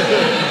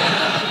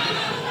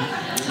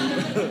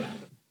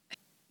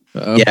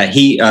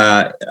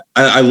 Yeah,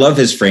 I love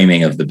his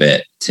framing of the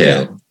bit too.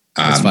 Yeah,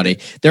 that's funny.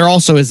 There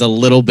also is a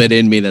little bit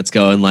in me that's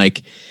going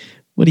like,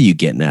 what are you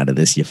getting out of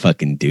this, you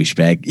fucking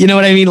douchebag? You know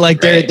what I mean?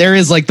 Like there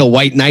is like the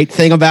white knight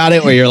thing about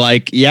it where you're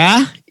like,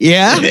 yeah,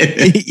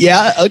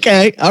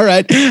 okay, all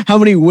right. How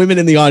many women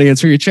in the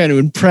audience were you trying to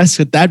impress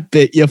with that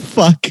bit, you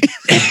fuck?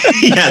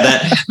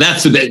 Yeah,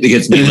 that's the bit that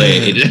gets me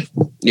laid.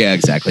 Yeah,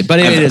 exactly. But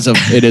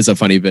it is a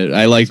funny bit.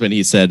 I liked when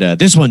he said,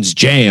 this one's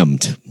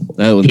jammed.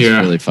 That was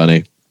really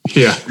funny.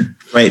 Yeah.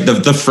 Right.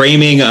 The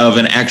framing of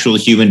an actual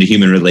human to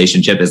human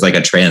relationship is like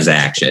a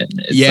transaction.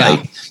 It's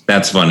like,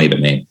 that's funny to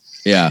me.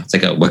 Yeah. It's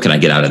like, what can I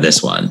get out of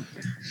this one?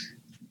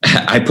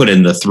 I put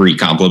in the 3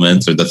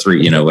 compliments or the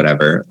 3,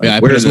 whatever. Like, yeah,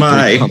 where's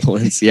my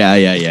compliments? Yeah.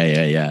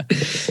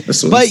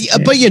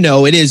 But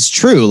it is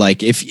true.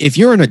 Like if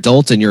you're an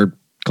adult and you're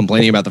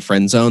complaining about the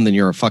friend zone, then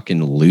you're a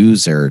fucking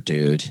loser,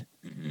 dude.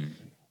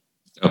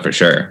 Oh, for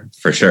sure.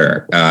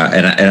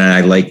 And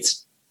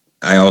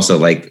I also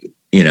like,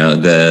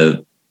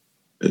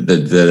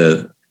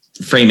 the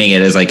framing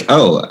it as like,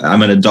 oh,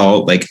 I'm an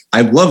adult. Like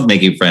I love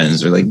making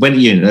friends, or like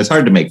it's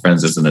hard to make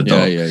friends as an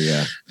adult.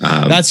 Yeah.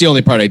 That's the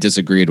only part I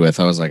disagreed with.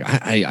 I was like,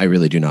 I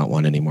really do not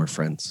want any more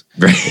friends.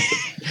 Right.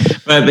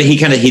 but he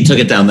took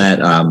it down that,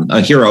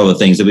 here are all the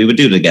things that we would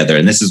do together.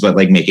 And this is what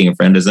like making a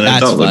friend as an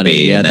adult would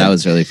be. Yeah, and that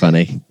was really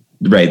funny.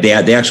 Right.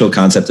 The actual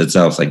concept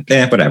itself, like,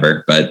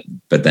 whatever. But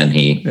then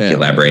he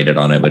elaborated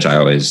on it, which I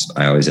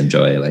always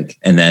enjoy. Like,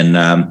 and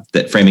then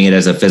framing it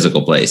as a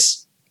physical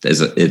place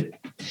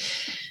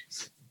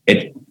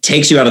it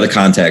takes you out of the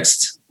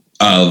context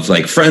of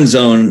like friend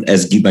zone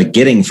as like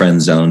getting friend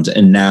zoned,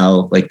 and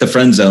now like the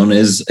friend zone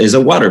is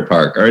a water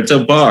park or it's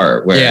a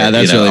bar where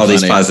that's really all funny.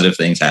 These positive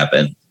things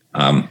happen.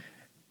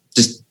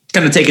 Just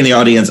kind of taking the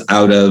audience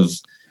out of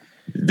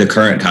the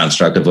current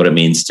construct of what it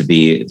means to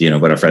be,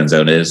 what a friend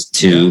zone is,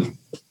 to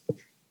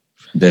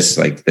this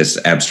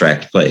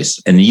abstract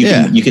place. And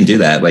you can do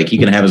that. Like you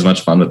can have as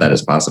much fun with that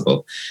as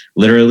possible.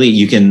 Literally,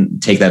 you can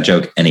take that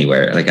joke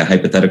anywhere, like a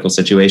hypothetical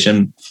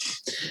situation.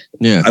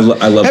 Yeah. I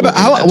love. Hey, but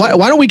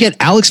why don't we get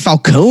Alex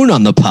Falcone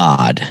on the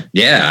pod?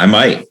 Yeah, I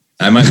might.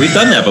 We've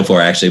done that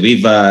before. Actually,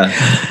 we've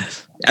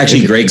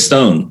Greg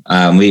Stone.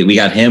 We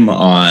got him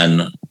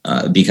on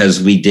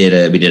because we did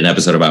an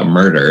episode about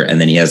murder, and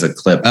then he has a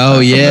clip. Oh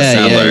from the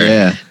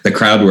Cellar, the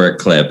crowd work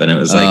clip, and it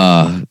was like,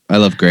 I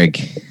love Greg.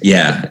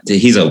 Yeah,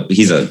 he's a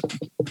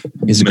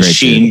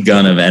machine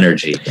gun of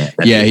energy.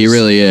 Yeah, he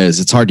really is.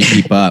 It's hard to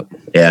keep up.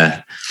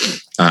 Yeah.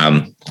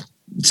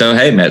 So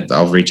hey, Matt,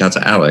 I'll reach out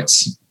to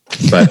Alex.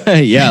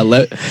 But yeah,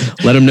 let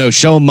him know.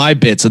 Show him my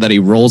bit so that he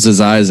rolls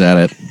his eyes at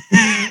it.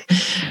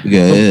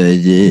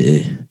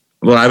 Good.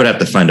 Well, I would have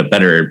to find a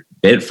better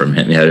bit from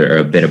him, or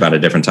a bit about a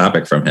different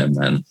topic from him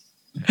then.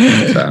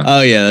 So,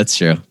 oh yeah, that's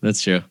true.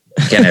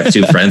 Can't have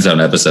 2 friend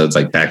zone episodes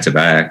like back to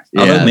back.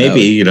 Although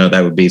maybe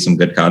that would be some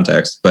good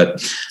context.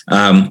 But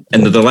and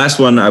the last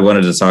one I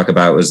wanted to talk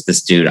about was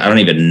this dude. I don't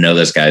even know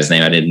this guy's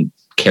name. I didn't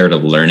care to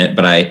learn it,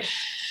 but I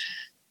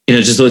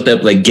just looked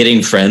up like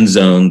getting friend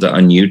zoned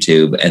on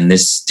YouTube, and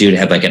this dude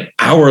had like an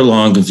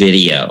hour-long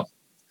video,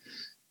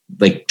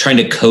 like trying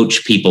to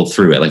coach people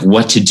through it, like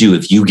what to do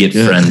if you get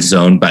friend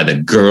zoned by the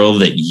girl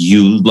that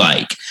you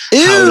like.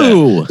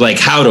 Ew!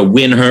 How to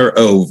win her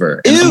over.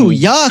 Ew!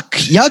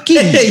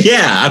 Yucky!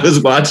 Yeah, I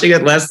was watching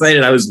it last night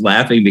and I was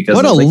laughing because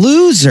what a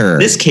loser!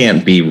 This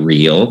can't be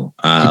real.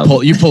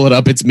 You pull it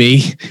up. It's me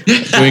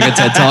doing a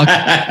TED Talk.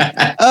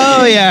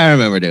 Oh yeah, I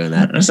remember doing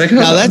that. I was like,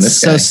 no, that's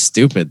so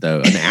stupid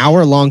though. An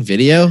hour-long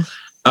video.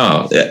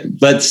 Oh,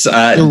 let's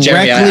directly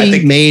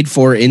Jerry, made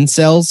for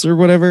incels or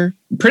whatever.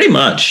 Pretty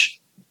much.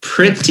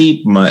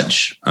 Okay.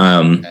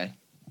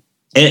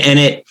 And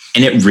it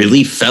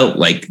really felt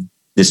like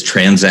this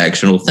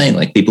transactional thing,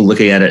 like people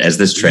looking at it as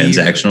this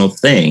transactional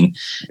thing.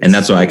 And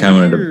that's why I kind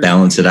of wanted to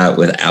balance it out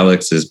with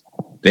Alex's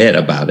bit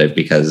about it,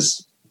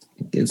 because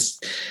it's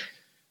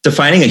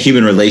defining a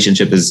human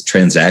relationship as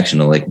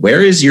transactional. Like,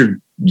 where is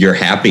your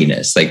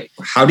happiness? Like,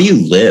 how do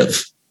you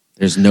live?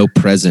 There's no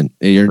present.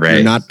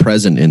 You're not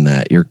present in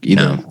that.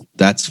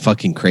 That's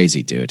fucking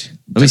crazy, dude.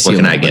 Let me see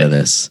what I get of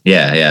this.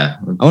 Yeah.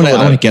 I want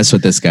to guess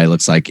what this guy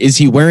looks like. Is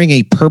he wearing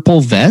a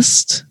purple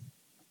vest?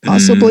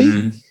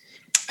 Possibly.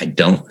 I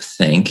don't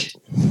think.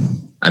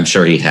 I'm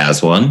sure he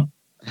has one.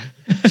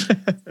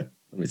 Let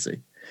me see.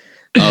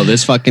 Oh,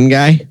 this fucking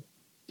guy?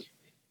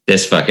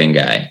 This fucking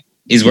guy.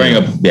 He's wearing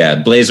a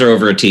blazer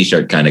over a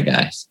t-shirt kind of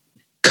guy.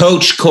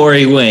 Coach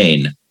Corey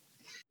Wayne.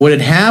 What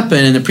had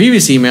happened in the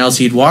previous emails,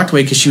 he'd walked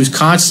away because she was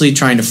constantly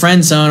trying to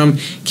friend zone him,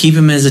 keep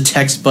him as a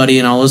text buddy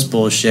and all this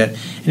bullshit.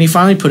 And he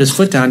finally put his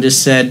foot down and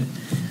just said,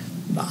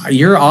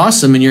 you're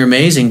awesome and you're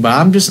amazing, but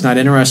I'm just not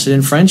interested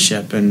in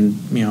friendship. And,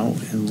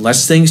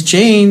 unless things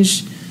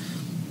change,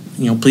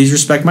 please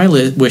respect my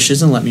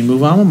wishes and let me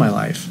move on with my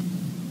life.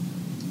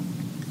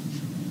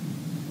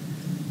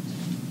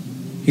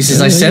 He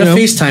says, I set a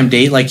FaceTime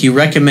date like you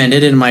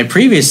recommended in my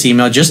previous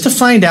email just to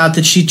find out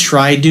that she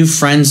tried to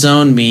friend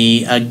zone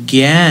me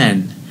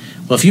again.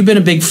 Well, if you've been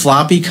a big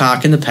floppy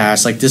cock in the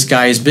past, like this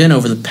guy has been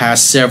over the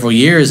past several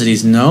years that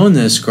he's known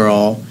this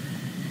girl,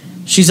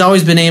 she's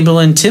always been able to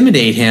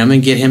intimidate him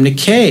and get him to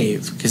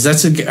cave. Because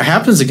that's what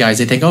happens to guys.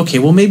 They think, okay,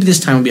 well, maybe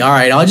this time will be all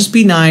right. I'll just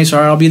be nice,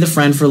 or I'll be the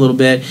friend for a little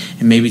bit,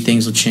 and maybe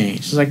things will change.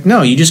 It's like,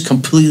 no, you just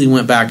completely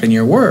went back on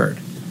your word.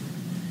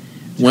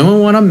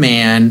 Women want a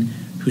man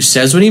who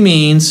says what he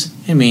means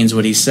and means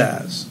what he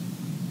says.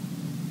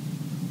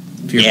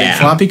 If you're a big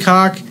floppy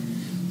cock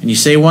and you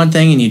say one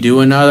thing and you do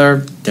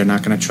another, they're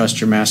not going to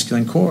trust your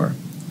masculine core.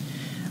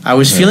 I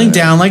was feeling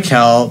down like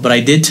hell, but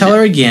I did tell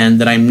her again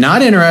that I'm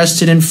not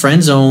interested in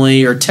friends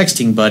only or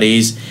texting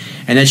buddies,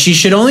 and that she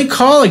should only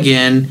call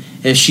again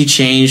if she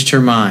changed her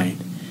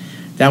mind.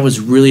 That was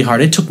really hard.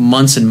 It took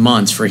months and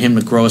months for him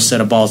to grow a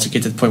set of balls to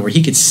get to the point where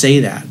he could say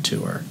that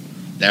to her.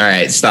 All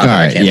right, stop. All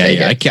right,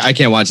 I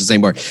can't watch this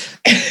anymore.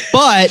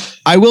 But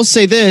I will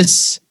say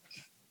this: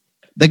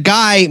 the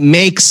guy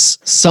makes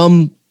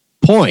some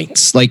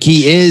points. Like,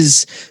 he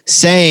is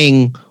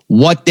saying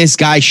what this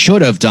guy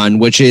should have done,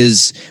 which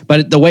is,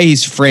 but the way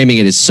he's framing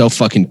it is so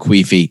fucking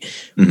queefy.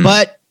 Mm-hmm.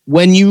 But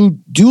when you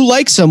do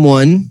like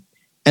someone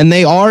and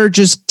they are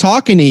just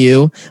talking to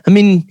you, I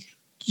mean,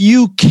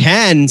 you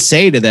can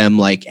say to them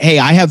like, hey,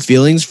 I have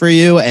feelings for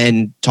you,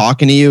 and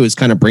talking to you is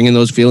kind of bringing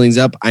those feelings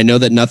up. I know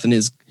that nothing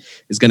is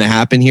going to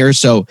happen here.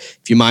 So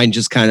if you mind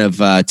just kind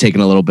of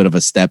taking a little bit of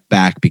a step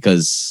back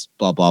because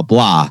blah, blah,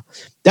 blah.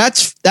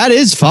 That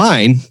is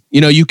fine. You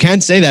know, you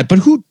can say that, but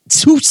who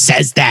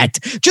says that?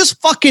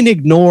 Just fucking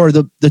ignore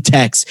the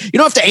text. You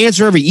don't have to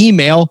answer every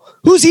email.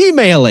 Who's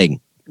emailing?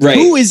 Right.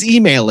 Who is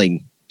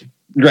emailing?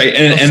 Right.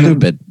 And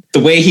stupid. The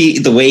way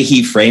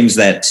he frames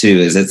that too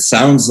is it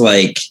sounds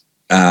like,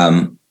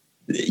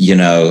 you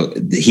know,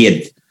 he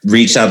had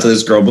reached out to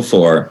this girl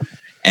before,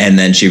 and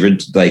then she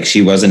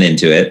wasn't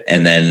into it.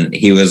 And then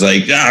he was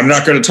like, I'm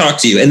not going to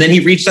talk to you. And then he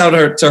reached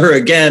out to her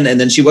again, and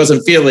then she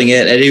wasn't feeling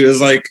it. And he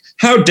was like,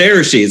 how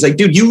dare she? It's like,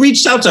 dude, you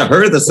reached out to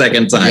her the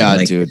second time. Yeah,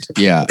 like, dude.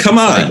 Yeah. Come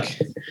on.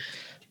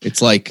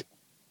 It's like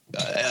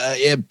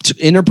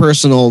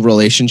interpersonal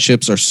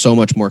relationships are so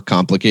much more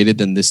complicated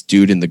than this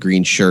dude in the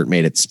green shirt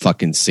made it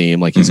fucking seem.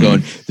 Like, he's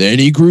going, then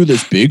he grew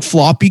this big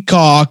floppy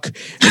cock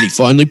and he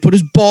finally put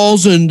his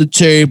balls on the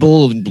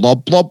table and blah,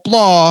 blah,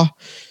 blah.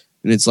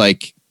 And it's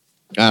like,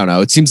 I don't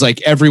know. It seems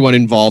like everyone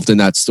involved in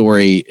that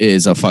story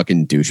is a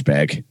fucking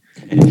douchebag.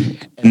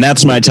 And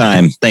that's my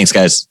time. Thanks,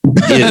 guys.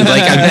 He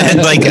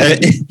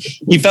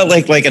felt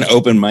like an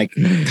open mic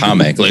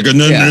comic. Like, and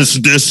then this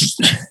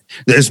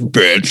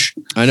bitch.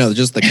 I know.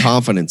 Just the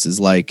confidence is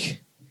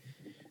like,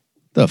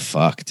 the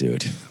fuck,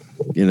 dude.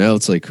 You know,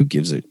 it's like, who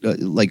gives it?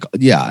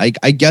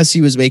 I guess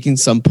he was making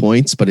some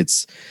points, but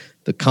it's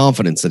the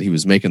confidence that he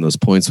was making those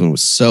points when it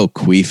was so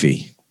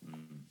queefy.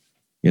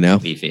 You know,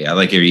 beefy. I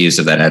like your use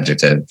of that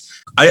adjective.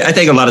 I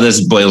think a lot of this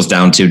boils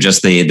down to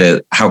just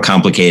the how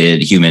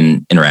complicated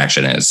human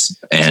interaction is,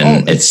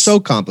 and it's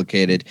so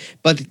complicated.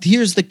 But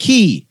here's the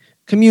key: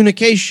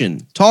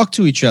 communication. Talk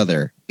to each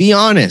other. Be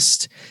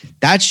honest.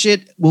 That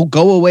shit will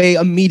go away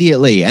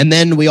immediately, and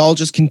then we all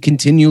just can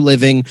continue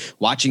living,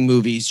 watching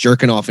movies,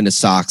 jerking off into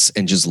socks,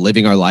 and just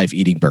living our life,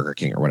 eating Burger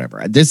King or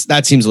whatever.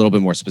 That seems a little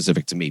bit more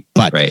specific to me,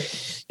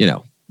 but you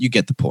know, you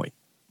get the point.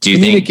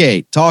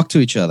 Communicate. Talk to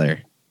each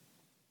other.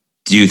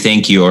 Do you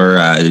think you're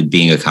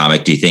being a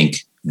comic? Do you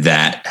think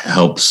that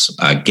helps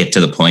get to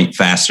the point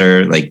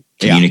faster, like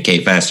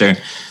communicate faster?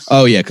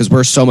 Oh yeah, because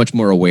we're so much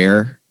more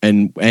aware,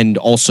 and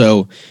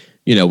also,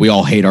 you know, we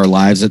all hate our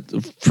lives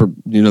for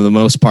the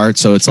most part.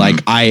 So it's like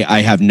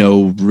I have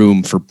no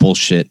room for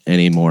bullshit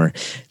anymore.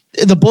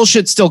 The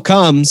bullshit still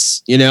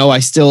comes, you know. I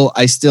still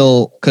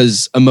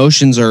because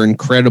emotions are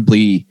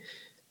incredibly,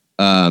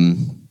 I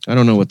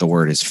don't know what the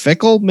word is,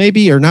 fickle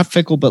maybe, or not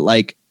fickle, but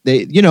like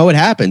they, you know, it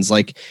happens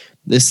like.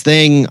 This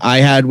thing I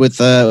had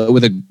with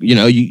a, you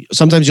know,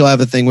 sometimes you'll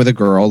have a thing with a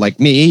girl like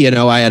me, you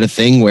know, I had a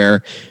thing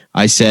where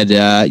I said,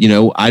 you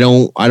know, I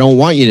don't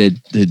want you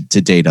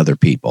to date other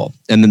people.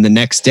 And then the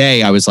next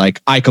day I was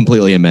like, I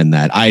completely amend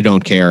that. I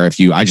don't care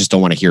I just don't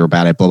want to hear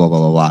about it, blah, blah, blah,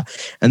 blah, blah.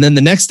 And then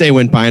the next day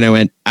went by and I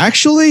went,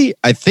 actually,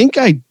 I think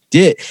I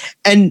did.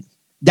 And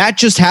that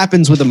just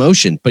happens with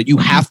emotion, but you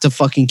have to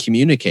fucking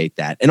communicate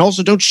that. And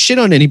also don't shit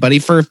on anybody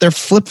for if they're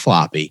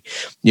flip-floppy.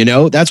 You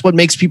know, that's what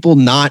makes people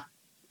not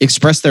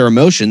express their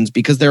emotions,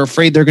 because they're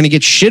afraid they're going to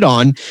get shit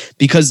on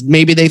because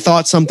maybe they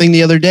thought something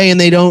the other day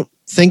and they don't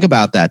think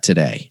about that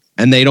today.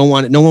 And no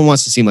one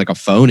wants to seem like a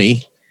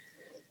phony,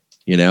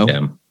 you know?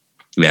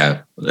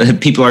 Yeah.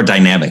 People are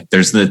dynamic.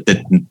 There's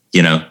there's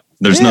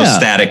no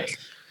static,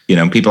 you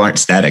know, people aren't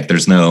static.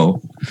 There's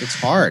no, it's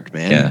hard,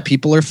 man. Yeah.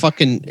 People are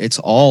fucking, it's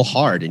all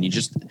hard. And you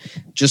just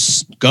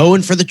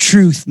going for the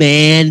truth,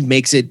 man,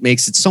 makes it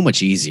so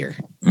much easier.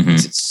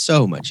 Makes it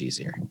so much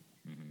easier.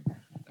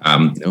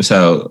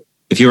 So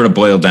if you were to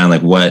boil down,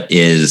 like, what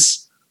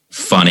is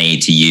funny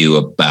to you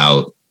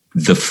about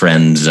the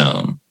friend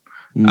zone?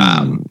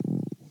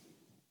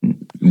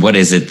 What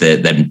is it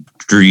that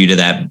drew you to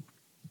that,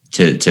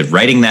 to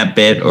writing that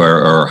bit,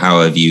 or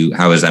how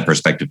has that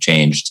perspective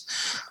changed?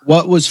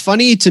 What was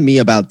funny to me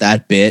about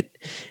that bit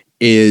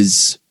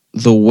is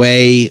the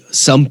way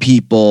some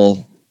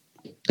people,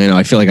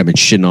 I feel like I've been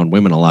shitting on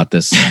women a lot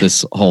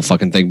this whole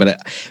fucking thing, but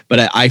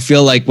I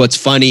feel like what's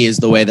funny is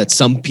the way that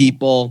some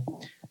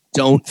people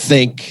don't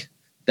think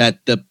that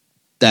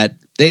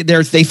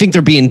they think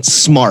they're being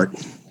smart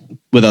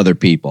with other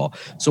people.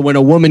 So when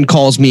a woman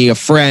calls me a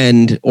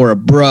friend or a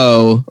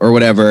bro or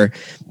whatever,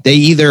 they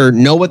either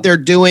know what they're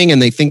doing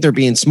and they think they're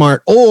being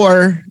smart,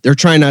 or they're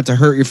trying not to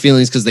hurt your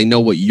feelings because they know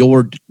what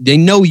they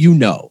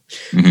know,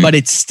 but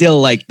it's still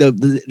like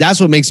that's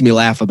what makes me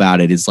laugh about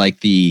it is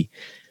like the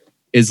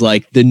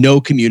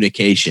no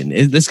communication.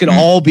 This could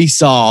all be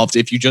solved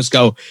if you just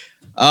go,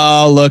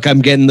 oh, look,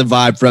 I'm getting the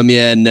vibe from you,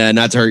 and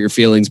not to hurt your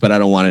feelings, but I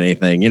don't want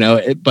anything,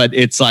 but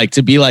it's like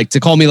to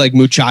call me like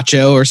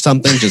muchacho or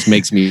something just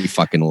makes me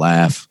fucking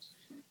laugh.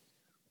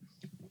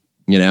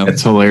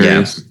 It's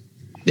hilarious.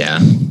 Yeah.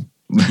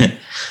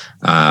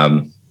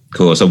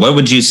 Cool. So what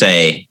would you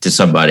say to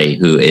somebody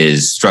who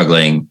is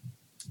struggling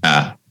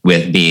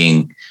with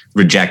being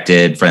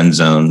rejected, friend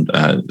zoned,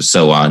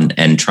 so on,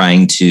 and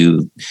trying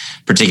to,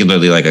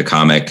 particularly like a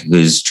comic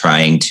who's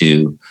trying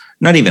to,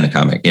 not even a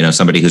comic,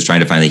 somebody who's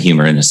trying to find the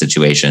humor in a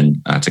situation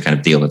to kind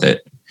of deal with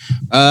it?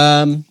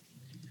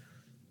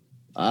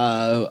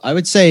 I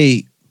would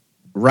say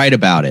write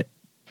about it.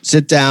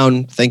 Sit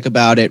down, think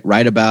about it,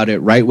 write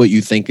what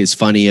you think is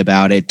funny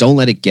about it. Don't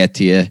let it get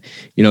to you.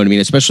 You know what I mean?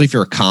 Especially if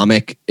you're a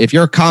comic. If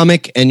you're a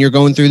comic and you're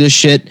going through this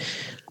shit,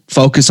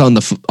 focus on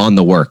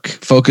the work,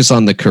 focus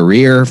on the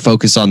career,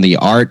 focus on the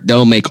art.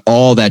 Don't make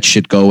all that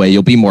shit go away.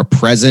 You'll be more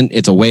present.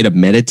 It's a way to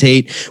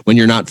meditate when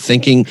you're not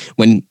thinking,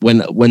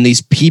 when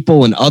these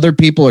people and other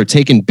people are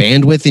taking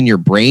bandwidth in your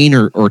brain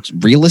or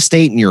real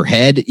estate in your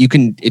head.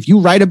 If you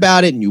write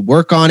about it and you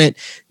work on it,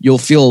 you'll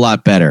feel a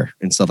lot better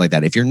and stuff like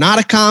that. If you're not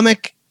a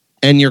comic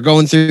and you're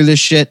going through this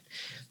shit,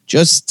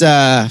 just,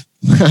 I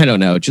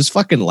don't know, just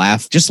fucking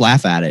laugh. Just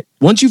laugh at it.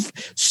 Once you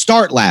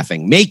start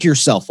laughing, make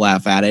yourself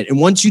laugh at it. And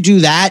once you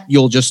do that,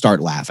 you'll just start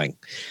laughing.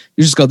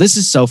 You just go, this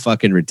is so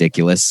fucking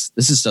ridiculous.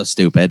 This is so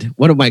stupid.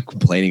 What am I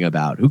complaining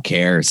about? Who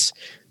cares?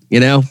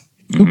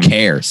 Who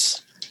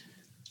cares?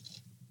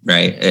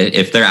 Right.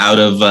 If they're out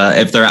of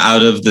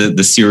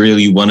the cereal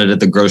you wanted at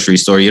the grocery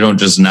store, you don't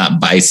just not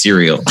buy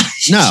cereal.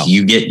 No,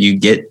 you get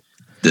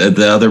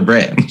the other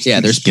brand. Yeah,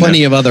 there's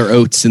plenty of other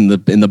oats in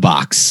the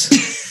box.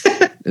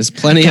 There's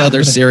plenty of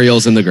other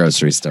cereals in the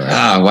grocery store.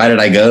 Why did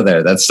I go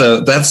there? That's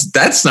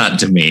not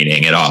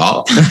demeaning at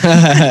all.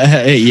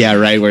 Yeah,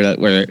 right.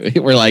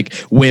 We're like,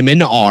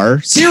 women are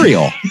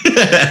cereal,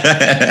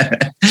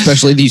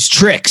 especially these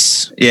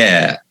tricks.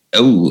 Yeah.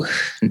 Oh,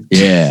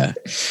 yeah.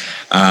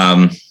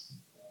 I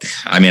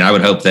mean, I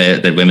would hope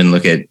that women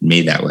look at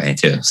me that way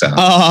too. So.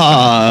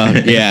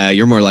 Yeah,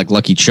 you're more like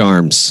Lucky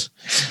Charms.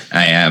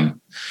 I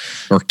am.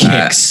 Or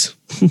Kicks.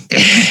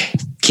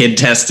 Kid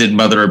tested,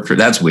 mother approved.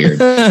 That's weird.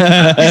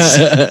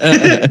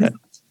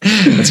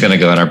 It's going to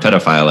go in our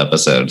pedophile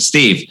episode.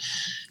 Steve.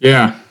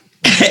 Yeah.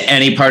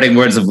 Any parting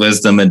words of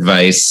wisdom,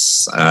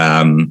 advice,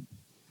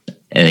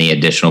 any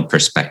additional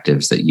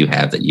perspectives that you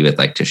have that you would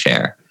like to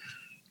share?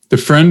 The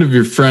friend of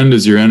your friend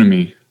is your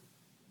enemy.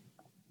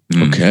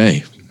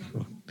 Okay.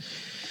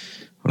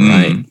 All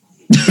right.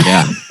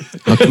 Yeah.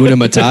 Hakuna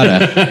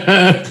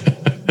Matata.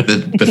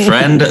 The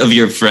friend of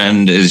your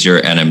friend is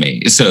your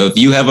enemy. So if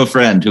you have a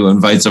friend who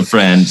invites a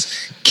friend,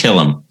 kill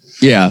him.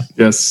 Yeah.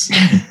 Yes.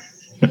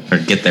 Or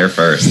get there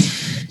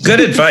first. Good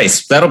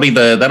advice. That'll be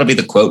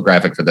the quote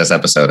graphic for this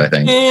episode, I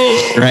think.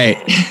 Right.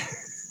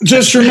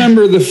 Just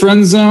remember, the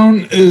friend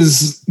zone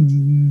is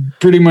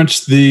pretty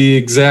much the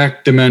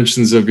exact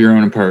dimensions of your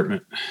own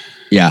apartment.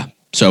 Yeah.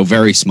 So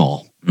very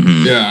small.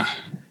 Mm-hmm. Yeah.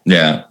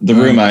 Yeah. The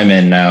room I'm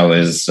in now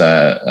is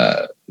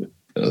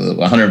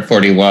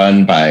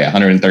 141 by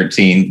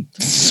 113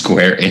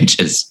 square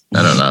inches.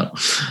 I don't know.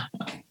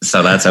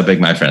 So that's how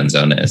big my friend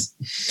zone is.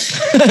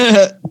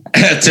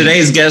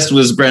 Today's guest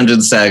was Brendan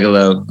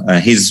Sagalow.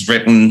 He's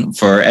written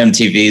for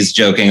MTV's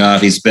Joking Off.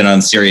 He's been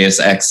on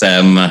Sirius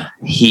XM.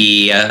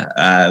 He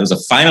was a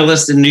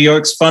finalist in New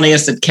York's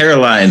Funniest at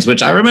Caroline's,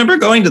 which I remember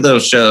going to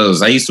those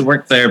shows. I used to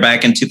work there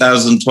back in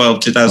 2012,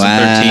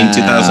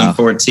 2013,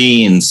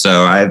 2014.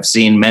 So I've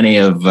seen many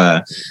of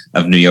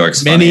New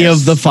York's many funniest.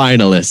 of the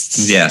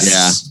finalists. Yes.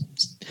 Yeah.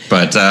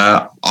 But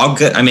all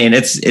good. I mean,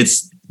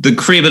 it's the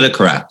cream of the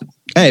crop.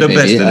 Hey, The baby,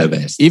 best of the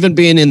best. Even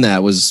being in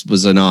that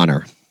was an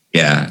honor.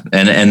 Yeah,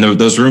 and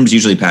those rooms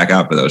usually pack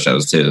out for those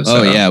shows too. So.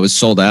 Oh yeah, it was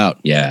sold out.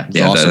 Yeah,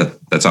 It's awesome.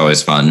 That's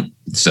always fun.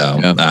 So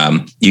Yeah.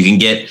 You can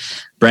get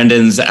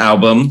Brendan's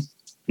album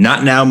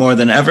Not Now More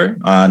Than Ever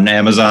on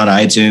Amazon,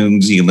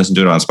 iTunes. You can listen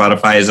to it on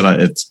Spotify.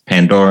 It's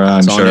Pandora. I'm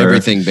It's sure. on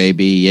everything,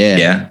 baby.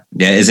 Yeah.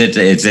 Yeah. Is it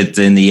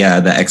in the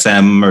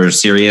XM or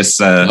Sirius?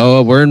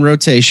 Oh, we're in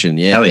rotation.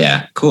 Yeah. Hell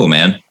yeah, cool,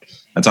 man.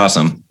 That's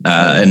awesome.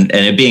 And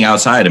it being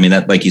outside, I mean,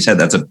 that, like you said,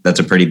 that's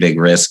a pretty big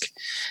risk.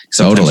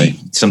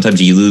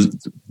 Sometimes you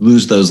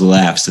lose those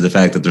laughs to the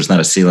fact that there's not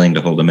a ceiling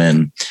to hold them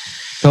in.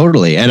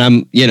 Totally. And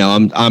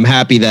I'm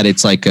happy that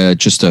it's like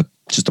just a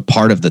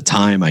part of the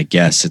time, I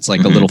guess. It's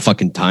like a little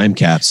fucking time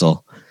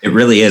capsule. It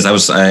really is.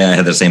 I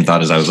had the same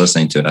thought as I was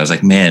listening to it. I was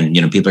like, man,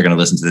 people are going to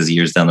listen to this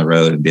years down the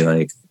road and be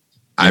like,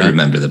 I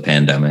remember the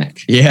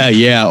pandemic.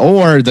 Yeah.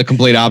 Or the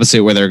complete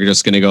opposite, where they're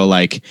just going to go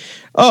like,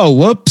 oh,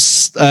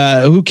 whoops.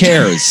 Who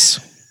cares?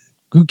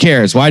 Who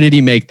cares? Why did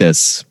he make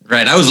this?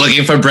 Right. I was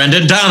looking for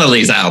Brendan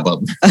Donnelly's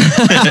album.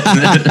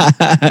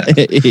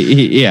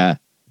 Yeah.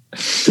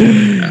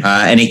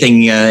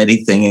 Anything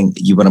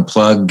you want to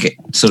plug?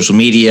 Social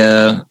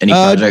media? Any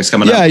projects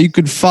coming up? Yeah, you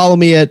could follow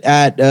me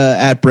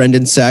at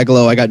Brendan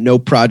Sagalow. I got no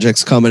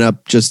projects coming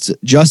up just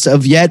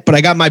of yet, but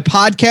I got my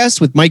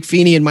podcast with Mike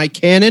Feeney and Mike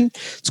Cannon.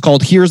 It's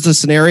called Here's the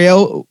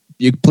Scenario.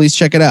 You please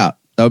check it out.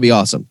 That would be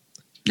awesome.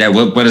 Yeah.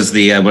 What is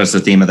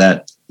the theme of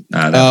that?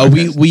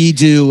 We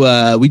do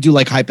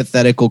like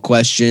hypothetical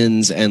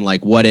questions and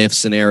like what if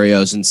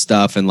scenarios and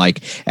stuff, and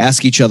like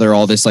ask each other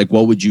all this, like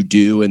what would you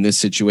do in this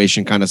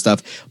situation kind of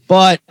stuff.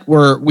 But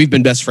we've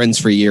been best friends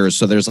for years,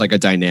 so there's like a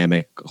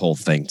dynamic whole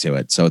thing to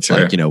it. So it's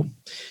like,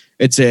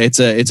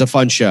 it's a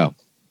fun show.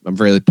 I'm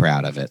really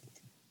proud of it.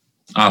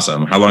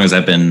 Awesome. How long has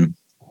that been?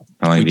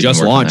 We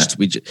just launched.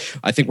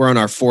 I think we're on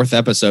our 4th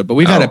episode, but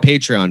we've had a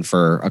Patreon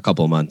for a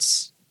couple of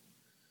months.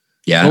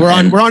 Yeah,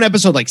 well, we're on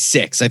episode like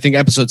 6. I think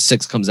episode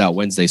 6 comes out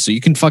Wednesday, so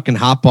you can fucking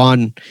hop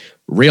on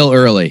real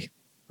early.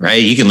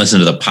 Right, you can listen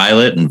to the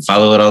pilot and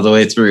follow it all the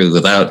way through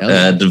without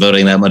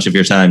devoting that much of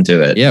your time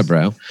to it. Yeah,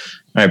 bro. All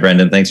right,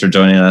 Brendan, thanks for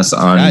joining us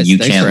on Guys, You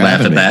Can't Laugh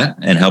at That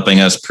and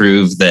helping us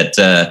prove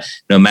that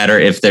no matter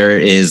if there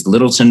is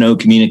little to no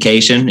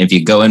communication, if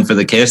you go in for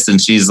the kiss and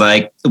she's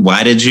like,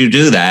 "Why did you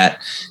do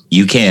that?"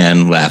 You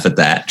can laugh at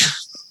that.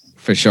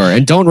 For sure,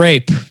 and don't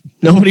rape.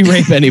 Nobody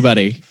rape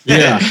anybody.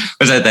 Yeah.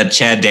 Was that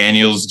Chad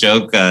Daniels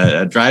joke?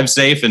 Drive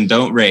safe and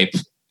don't rape.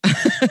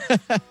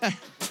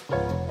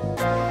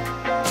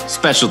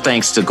 Special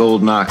thanks to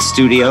Golden Ox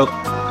Studio.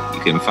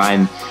 You can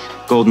find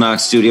Golden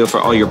Ox Studio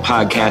for all your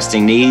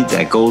podcasting needs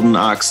at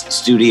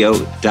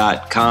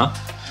goldenoxstudio.com.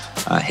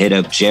 Hit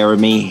up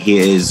Jeremy. He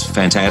is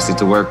fantastic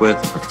to work with,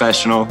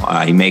 professional.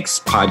 He makes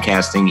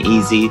podcasting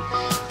easy.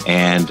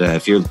 And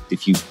if you've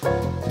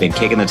been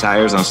kicking the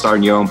tires on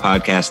starting your own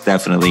podcast,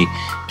 definitely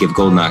give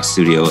Golden Ox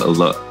Studio a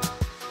look.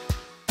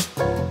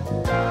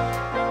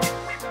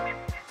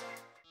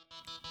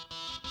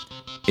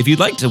 If you'd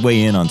like to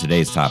weigh in on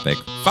today's topic,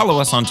 follow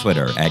us on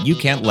Twitter at You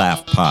Can't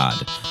Laugh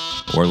Pod,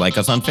 or like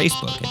us on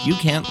Facebook at You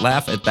Can't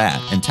Laugh at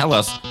That, and tell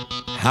us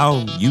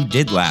how you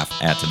did laugh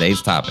at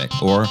today's topic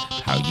or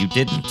how you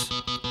didn't.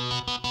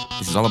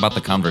 This is all about the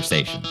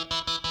conversation,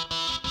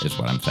 is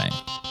what I'm saying.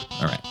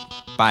 All right.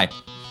 Bye.